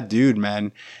bad dude,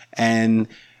 man. And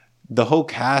the whole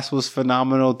cast was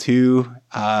phenomenal too.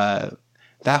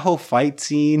 That whole fight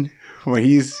scene where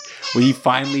he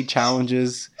finally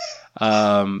challenges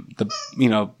Black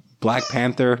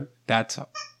Panther. That's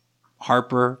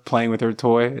Harper playing with her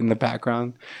toy in the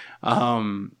background.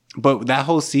 But that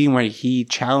whole scene where he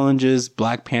challenges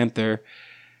Black Panther,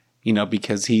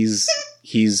 because he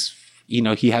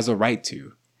has a right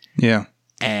to. Yeah.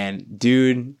 And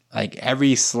dude, like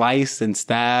every slice and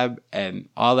stab and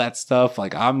all that stuff,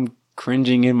 like I'm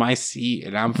cringing in my seat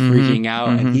and I'm freaking out,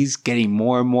 and he's getting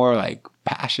more and more like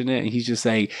passionate, and he's just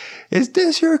saying, "Is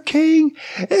this your king?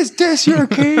 Is this your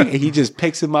king?" And he just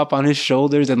picks him up on his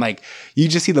shoulders, and like you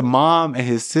just see the mom and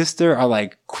his sister are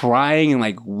like crying, and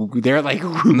like they're like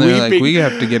weeping. Like, we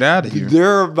have to get out of here.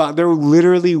 They're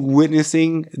literally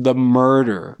witnessing the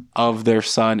murder of their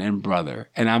son and brother,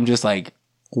 and I'm just like,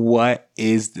 what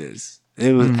is this?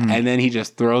 It was, and then he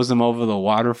just throws him over the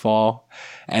waterfall,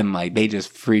 and like they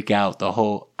just freak out.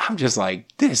 I'm just like,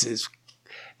 this is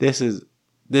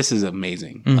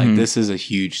amazing. Like, this is a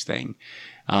huge thing.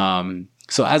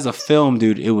 So as a film,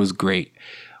 dude, it was great.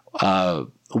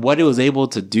 What it was able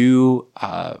to do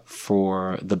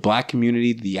for the Black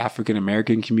community, the African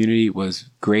American community, was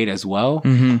great as well.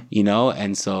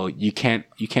 And so you can't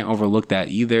overlook that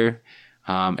either.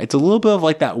 It's a little bit of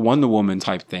like that Wonder Woman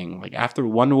type thing. Like, after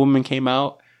Wonder Woman came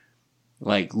out,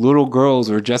 like little girls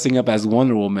were dressing up as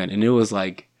Wonder Woman, and it was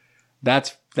like,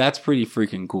 that's pretty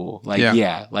freaking cool. Like,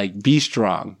 yeah, like be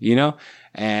strong,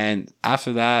 And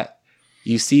after that,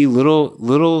 you see little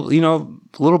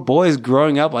boys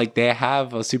growing up, like they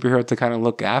have a superhero to kind of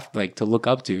look after, like to look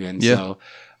up to, and so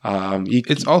you can't go wrong with that.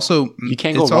 It's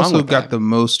also got the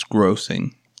most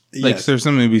grossing. Like, there's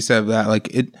something to be said of that.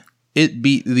 Like it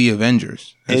beat the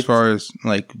Avengers as far as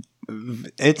like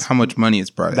it's how much money it's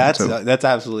brought in. That's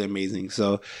absolutely amazing.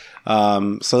 So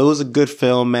it was a good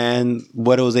film, man.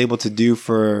 What it was able to do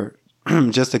for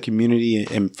just the community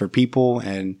and for people,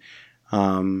 and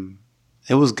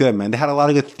it was good, man. They had a lot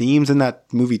of good themes in that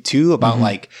movie too, about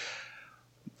like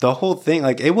the whole thing.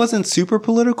 Like, it wasn't super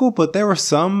political, but there were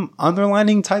some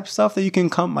underlining type stuff that you can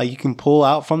pull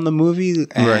out from the movie,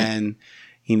 and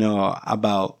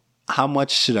about how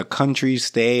much should a country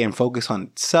stay and focus on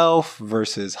itself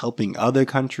versus helping other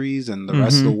countries and the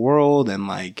rest of the world, and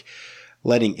like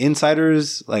letting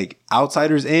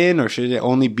outsiders in, or should it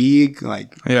only be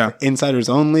like insiders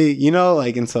only,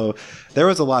 and so there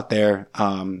was a lot there.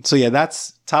 So yeah,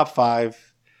 that's top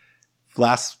 5.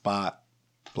 Last spot,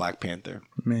 Black Panther.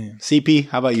 Man. CP,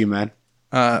 how about you, man?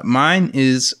 Mine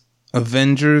is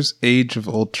Avengers Age of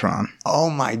Ultron. Oh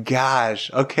my gosh.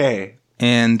 Okay.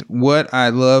 And what I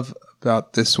love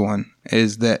about this one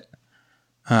is that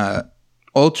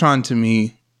Ultron, to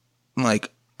me,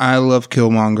 like, I love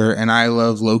Killmonger and I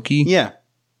love Loki. Yeah.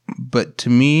 But to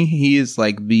me, he is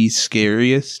like the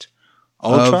scariest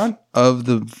Ultron of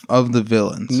the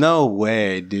villains. No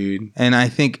way, dude. And I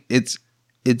think it's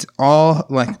all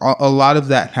like a lot of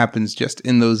that happens just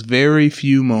in those very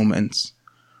few moments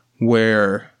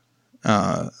where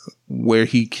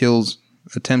he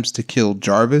attempts to kill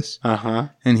Jarvis.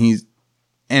 And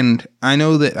I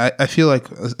know that I feel like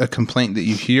a complaint that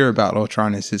you hear about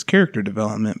Ultron is his character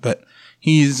development, but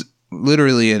he's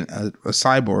literally a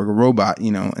cyborg, a robot,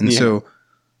 and so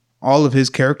all of his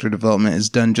character development is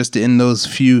done just in those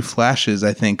few flashes,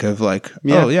 I think, of like,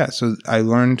 so I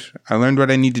learned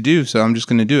what I need to do, so I'm just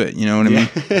going to do it. You know what I mean?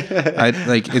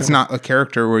 It's not a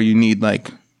character where you need like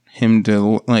him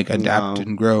to like adapt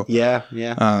and grow. Yeah.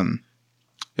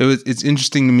 It it's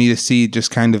interesting to me to see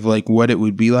just kind of like what it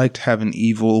would be like to have an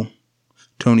evil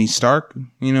Tony Stark,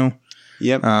 you know.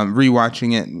 Yep.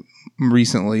 Rewatching it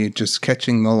recently, just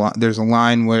catching there's a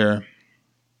line where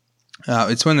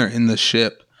it's when they're in the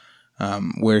ship,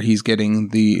 where he's getting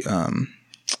the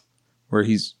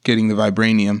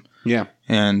vibranium. Yeah.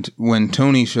 And when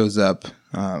Tony shows up,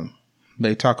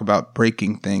 they talk about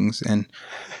breaking things,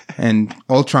 and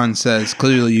Ultron says,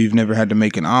 "Clearly, you've never had to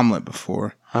make an omelet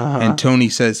before." And Tony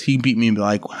says, "He beat me by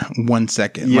like 1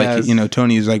 second." Yes. Like, you know,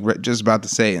 Tony is like just about to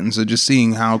say it, and so just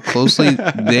seeing how close they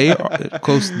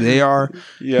are,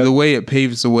 yep. The way it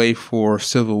paves the way for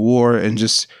Civil War, and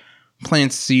just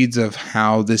plants seeds of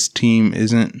how this team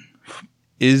is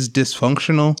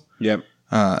dysfunctional. Yep.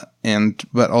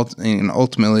 But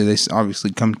ultimately they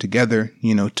obviously come together,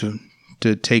 you know, to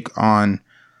take on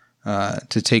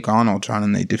Ultron,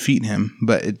 and they defeat him.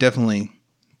 But it definitely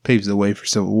paves the way for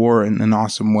Civil War in an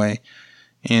awesome way.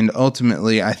 And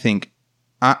ultimately, I think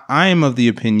I am of the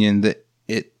opinion that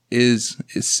it is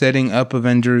setting up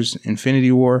Avengers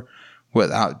Infinity War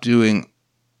without taking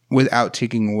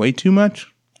away too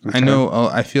much. Okay.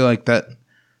 I feel like that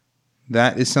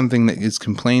is something that is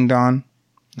complained on,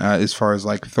 as far as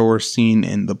like Thor's scene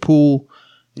in the pool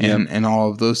and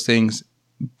all of those things.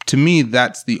 To me,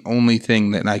 that's the only thing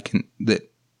that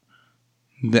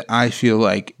I feel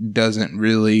like doesn't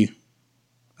really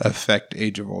affect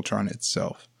Age of Ultron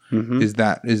itself. Mm-hmm. Is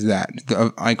that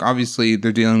like, obviously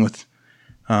they're dealing with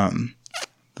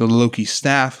the Loki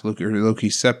staff,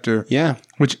 Loki scepter,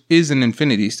 which is an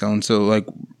Infinity Stone. So like,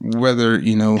 whether,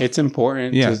 you know, it's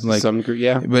important, to like, some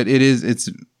degree, but it's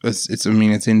I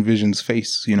mean, it's in Vision's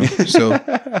face, you know, so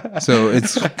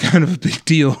it's kind of a big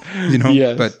deal, you know.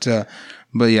 Yes.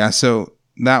 But yeah, so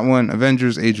that one,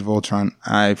 Avengers Age of Ultron,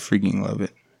 I freaking love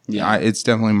it. Yeah, it's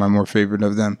definitely my more favorite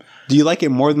of them. Do you like it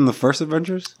more than the first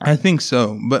Avengers? I think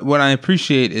so. But what I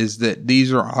appreciate is that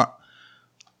these are,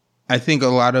 I think a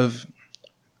lot of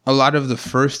the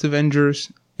first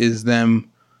Avengers is them,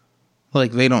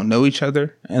 like, they don't know each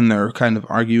other and they're kind of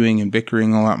arguing and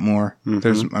bickering a lot more.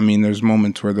 Mm-hmm. There's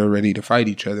moments where they're ready to fight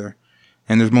each other,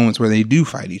 and there's moments where they do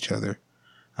fight each other.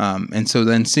 And so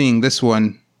then seeing this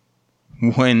one,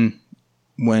 when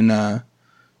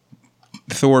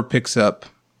Thor picks up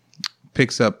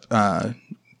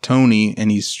Tony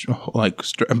and he's like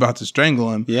about to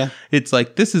strangle him. Yeah, it's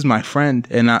like, this is my friend,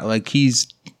 and not like he's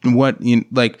what, you know,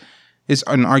 like, it's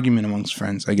an argument amongst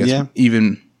friends, I guess. Yeah.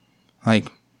 Even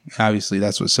like, obviously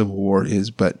that's what Civil War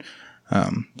is, but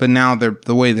now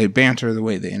the way they banter, the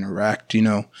way they interact, you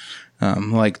know,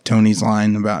 like Tony's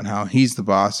line about how he's the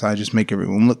boss, I just make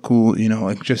everyone look cool, you know,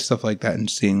 like just stuff like that, and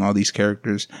seeing all these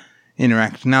characters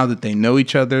interact now that they know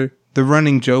each other. The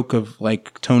running joke of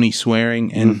like Tony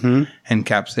swearing and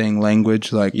Cap saying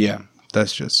language, like,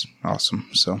 that's just awesome.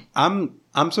 So I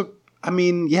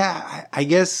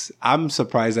guess I'm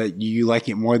surprised that you like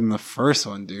it more than the first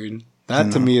one, dude.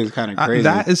 That to me is kind of crazy.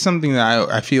 That is something that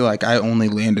I feel like I only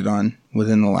landed on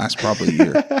within the last probably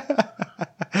year.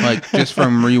 Like, just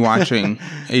from rewatching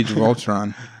Age of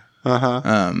Ultron.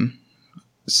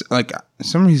 Like,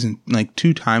 some reason, like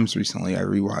 2 times recently I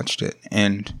rewatched it,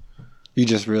 and you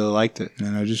just really liked it.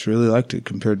 And I just really liked it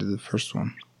compared to the first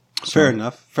one. So,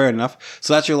 fair enough.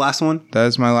 So that's your last one? That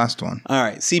is my last one. All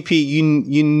right. CP,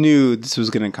 you knew this was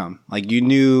going to come. Like, you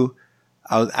knew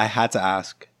I had to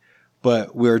ask.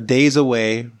 But we're days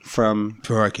away from...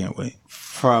 I can't wait.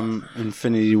 From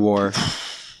Infinity War.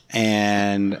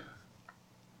 And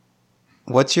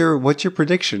what's your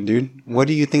prediction, dude? What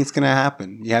do you think's going to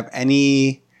happen? You have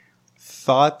any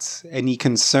thoughts? Any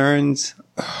concerns?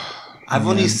 I've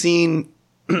only seen...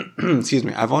 excuse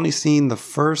me. I've only seen the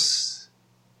first...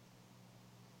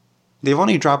 They've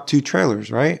only dropped 2 trailers,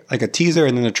 right? Like a teaser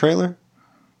and then a trailer?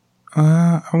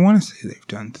 I want to say they've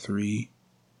done 3.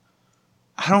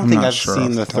 I don't think I've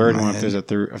seen the third one. If there's a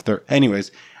third.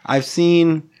 Anyways, I've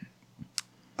seen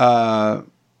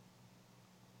some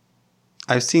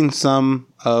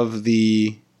of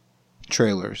the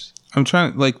trailers. I'm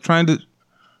trying to.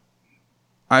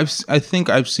 I think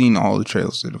I've seen all the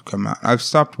trailers that have come out. I've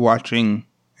stopped watching,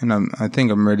 and I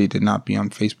think I'm ready to not be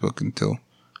on Facebook until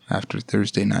after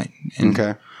Thursday night.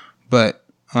 Okay. But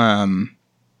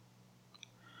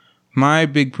my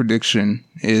big prediction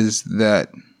is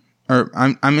that. Or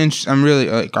I'm really,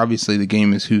 like, obviously the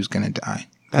game is who's gonna die.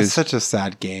 That's such a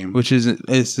sad game.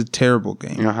 It's a terrible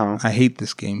game. I hate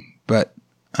this game, but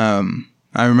I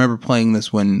remember playing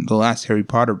this when the last Harry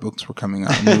Potter books were coming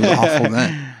out, and it was awful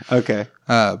then. Okay.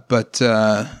 But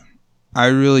I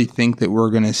really think that we're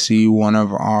gonna see one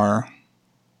of our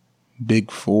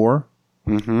big 4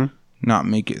 not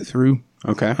make it through.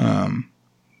 Okay.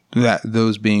 that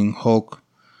those being Hulk,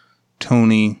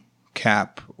 Tony,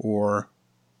 Cap, or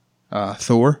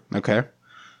Thor. Okay.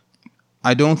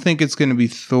 I don't think it's going to be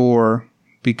Thor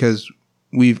because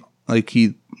I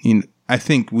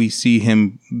think we see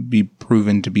him be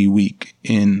proven to be weak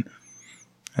in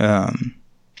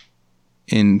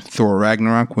Thor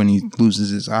Ragnarok when he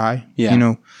loses his eye.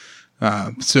 Yeah.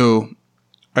 So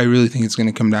I really think it's going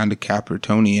to come down to Cap or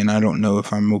Tony, and I don't know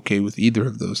if I'm okay with either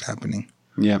of those happening.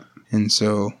 Yeah. And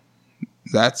so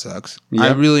that sucks. Yep.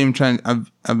 I really am trying.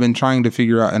 I've been trying to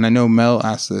figure out, and I know Mel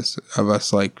asked this of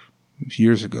us like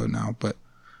years ago now, but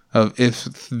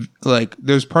if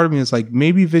there's part of me that's like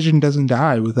maybe Vision doesn't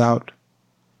die without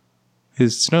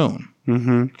his stone.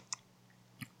 Mm-hmm.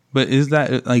 But is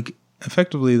that like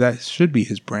effectively that should be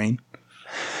his brain?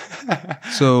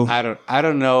 So I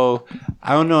don't know.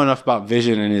 I don't know enough about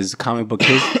Vision and his comic book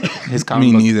his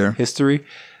comic book history,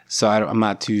 so I'm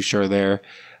not too sure there.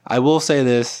 I will say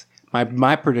this: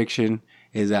 my prediction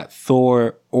is that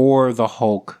Thor or the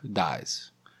Hulk dies.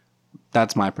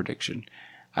 That's my prediction.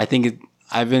 I think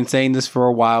I've been saying this for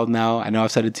a while now. I know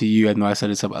I've said it to you. I know I've said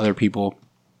it to other people,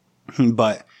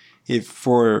 but if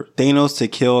for Thanos to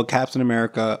kill Captain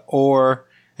America or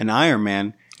an Iron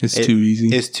Man. It's too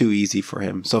easy. It's too easy for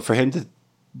him. So for him to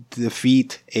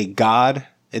defeat a god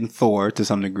in Thor to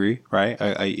some degree, right?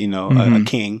 A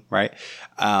king, right?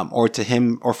 Or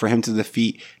for him to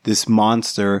defeat this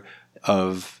monster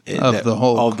of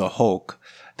the Hulk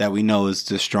that we know is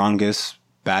the strongest,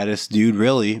 baddest dude,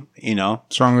 really.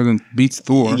 Stronger than beats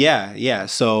Thor. Yeah.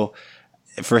 So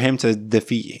for him to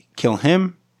kill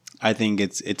him, I think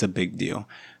it's a big deal.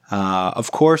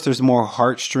 Of course, there's more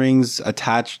heartstrings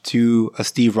attached to a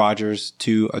Steve Rogers,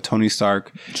 to a Tony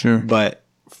Stark. Sure. But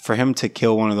for him to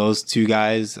kill one of those two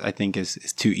guys, I think is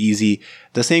too easy.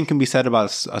 The same can be said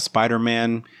about a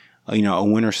Spider-Man, a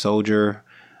Winter Soldier,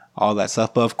 all that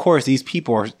stuff. But of course, these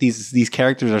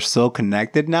characters are so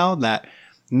connected now that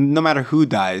no matter who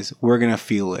dies, we're going to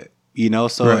feel it.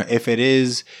 So right. If it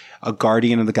is a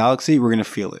Guardian of the Galaxy, we're going to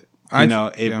feel it. We're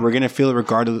going to feel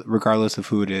it regardless of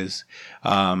who it is.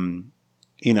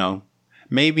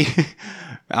 Maybe,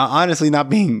 honestly, not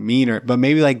being meaner, but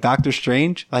maybe like Doctor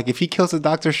Strange. Like if he kills a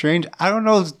Doctor Strange, I don't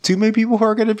know too many people who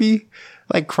are going to be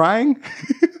like crying.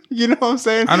 You know what I'm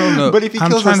saying? I don't know. But if he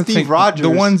kills a Steve Rogers. The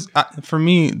ones, for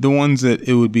me, the ones that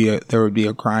there would be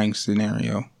a crying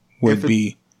scenario would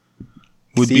be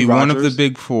Steve one Rogers? of the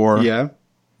big four. Yeah.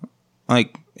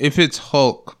 Like if it's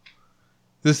Hulk.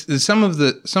 This is some of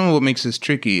what makes this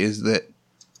tricky is that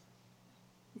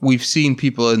we've seen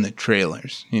people in the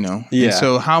trailers, Yeah. And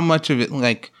so how much of it,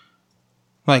 like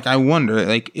I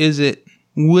wonder,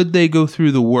 would they go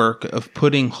through the work of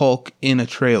putting Hulk in a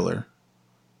trailer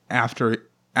after,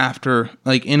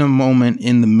 like in a moment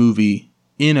in the movie,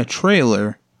 in a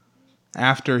trailer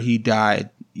after he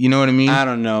died? You know what I mean? I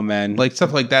don't know, man. Like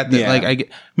stuff like that.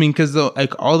 Because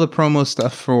all the promo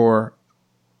stuff for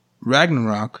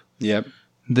Ragnarok. Yep.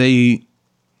 They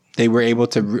were able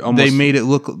to they made it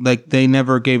look like they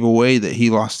never gave away that he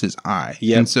lost his eye.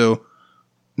 Yep. And so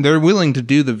they're willing to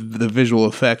do the visual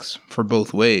effects for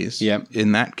both ways. Yep.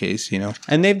 In that case,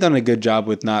 And they've done a good job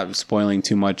with not spoiling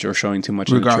too much or showing too much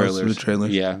in the trailers. Regardless of the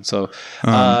trailers. Yeah. So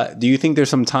do you think there's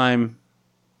some time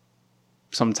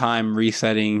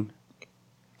resetting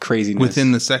craziness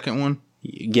within the second one?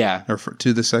 Yeah. Or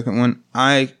to the second one?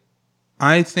 I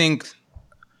think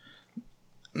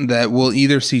that we'll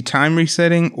either see time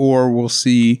resetting or we'll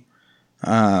see,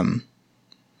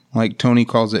 like Tony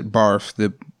calls it, barf,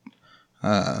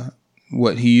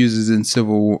 what he uses in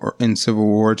Civil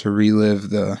War to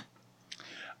relive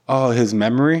his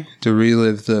memory? To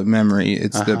relive the memory.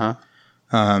 It's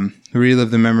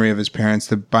relive the memory of his parents,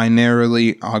 the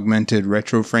binarily augmented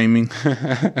retroframing.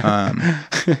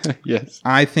 Yes.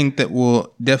 I think that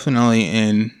we'll definitely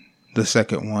in the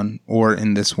second one or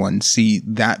in this one see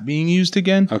that being used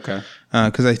again. Okay.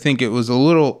 Because I think it was a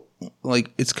little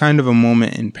like it's kind of a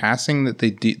moment in passing that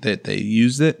they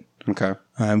used it. Okay.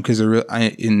 Because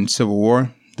in Civil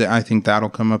War, I think that'll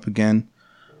come up again.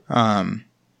 But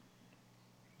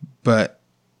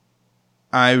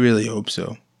I really hope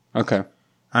so. Okay.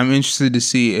 I'm interested to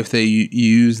see if they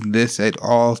use this at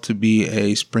all to be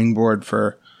a springboard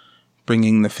for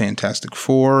bringing the Fantastic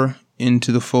Four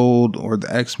into the fold or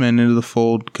the X-Men into the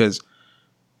fold, because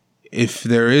if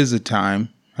there is a time,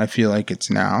 I feel like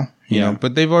it's now. You know,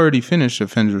 but they've already finished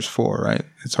Avengers 4, right?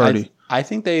 It's already. I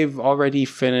think they've already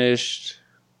finished.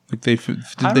 Like did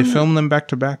they film them back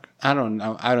to back? I don't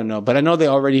know, but I know they're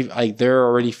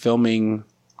already filming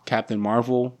Captain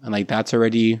Marvel, and that's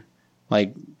already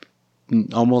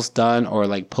almost done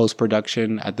or post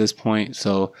production at this point.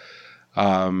 So,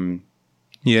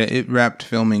 Yeah, it wrapped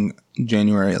filming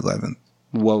January 11th.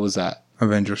 What was that?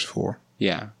 Avengers 4.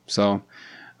 Yeah. So,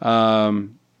 I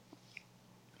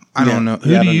don't know.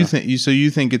 Who do you think? So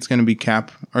you think it's going to be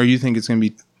Cap, or you think it's going to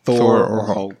be Thor or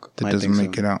Hulk that doesn't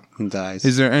make it out? Dies.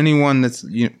 Is there anyone that's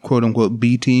quote unquote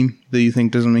B team that you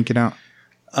think doesn't make it out?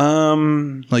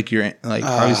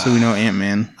 Obviously we know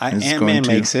Ant-Man. Ant-Man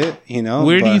makes it.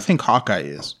 Where do you think Hawkeye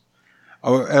is?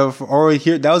 Or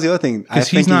here, that was the other thing. Because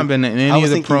he's not been in any of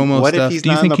the promo stuff. Do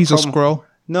you think he's a Skrull?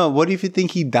 No. What if you think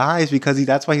he dies because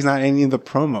that's why he's not in any of the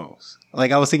promos?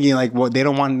 Like I was thinking, they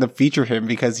don't want to feature him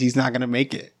because he's not going to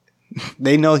make it.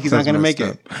 They know he's not going to make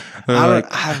it. I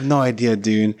have no idea,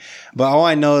 dude. But all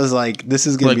I know is this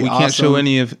is going to be awesome.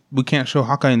 We can't show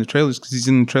Hawkeye in the trailers because he's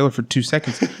in the trailer for 2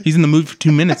 seconds. He's in the movie for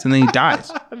 2 minutes and then he dies.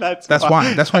 That's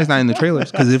why. That's why he's not in the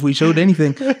trailers. Because if we showed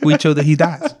anything, we'd show that he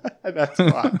dies. That's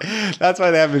why. That's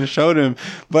why they haven't showed him.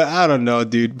 But I don't know,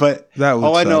 dude. But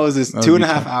all I know is it's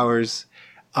 2.5 hours.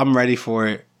 I'm ready for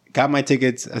it. Got my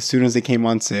tickets as soon as they came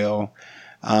on sale.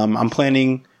 I'm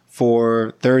planning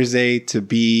for Thursday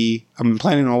I'm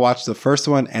planning to watch the first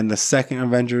one and the second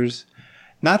Avengers.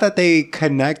 Not that they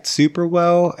connect super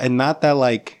well, and not that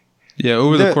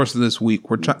over the course of this week,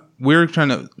 we're trying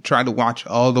to watch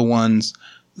all the ones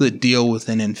that deal with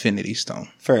an Infinity Stone.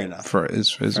 Fair enough.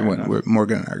 Is what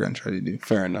Morgan and I are going to try to do.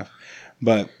 Fair enough.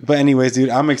 But anyways, dude,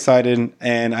 I'm excited,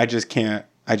 and I just can't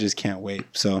wait.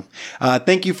 So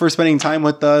thank you for spending time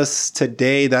with us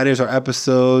today. That is our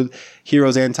episode,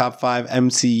 Heroes and Top 5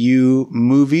 MCU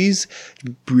Movies.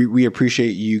 We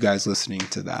appreciate you guys listening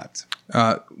to that.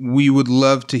 We would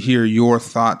love to hear your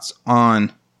thoughts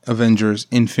on Avengers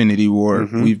Infinity War.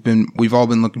 Mm-hmm. We've all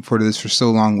been looking forward to this for so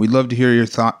long. We'd love to hear your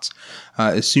thoughts.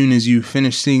 As soon as you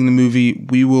finish seeing the movie,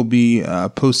 we will be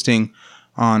posting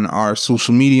on our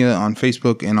social media, on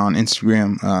Facebook and on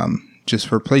Instagram, just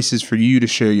for places for you to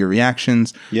share your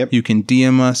reactions. Yep. You can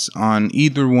DM us on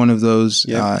either one of those.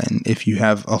 Yep. And if you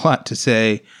have a lot to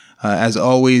say, as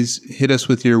always, hit us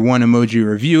with your one emoji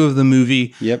review of the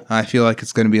movie. Yep. I feel like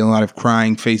it's going to be a lot of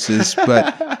crying faces,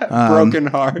 but broken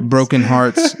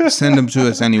hearts. Send them to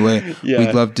us anyway. Yeah.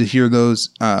 We'd love to hear those.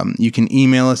 You can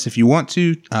email us if you want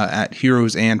to at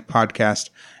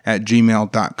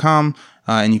heroesandpodcast@gmail.com.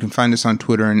 And you can find us on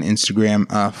Twitter and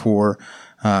Instagram for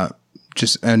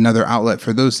just another outlet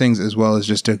for those things, as well as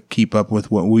just to keep up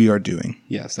with what we are doing.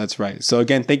 Yes, that's right. So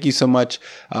again, thank you so much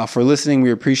for listening.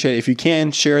 We appreciate it. If you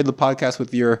can, share the podcast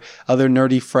with your other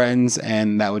nerdy friends,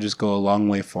 and that would just go a long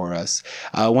way for us.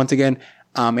 Once again,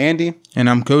 I'm Andy. And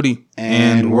I'm Cody.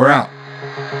 And we're out.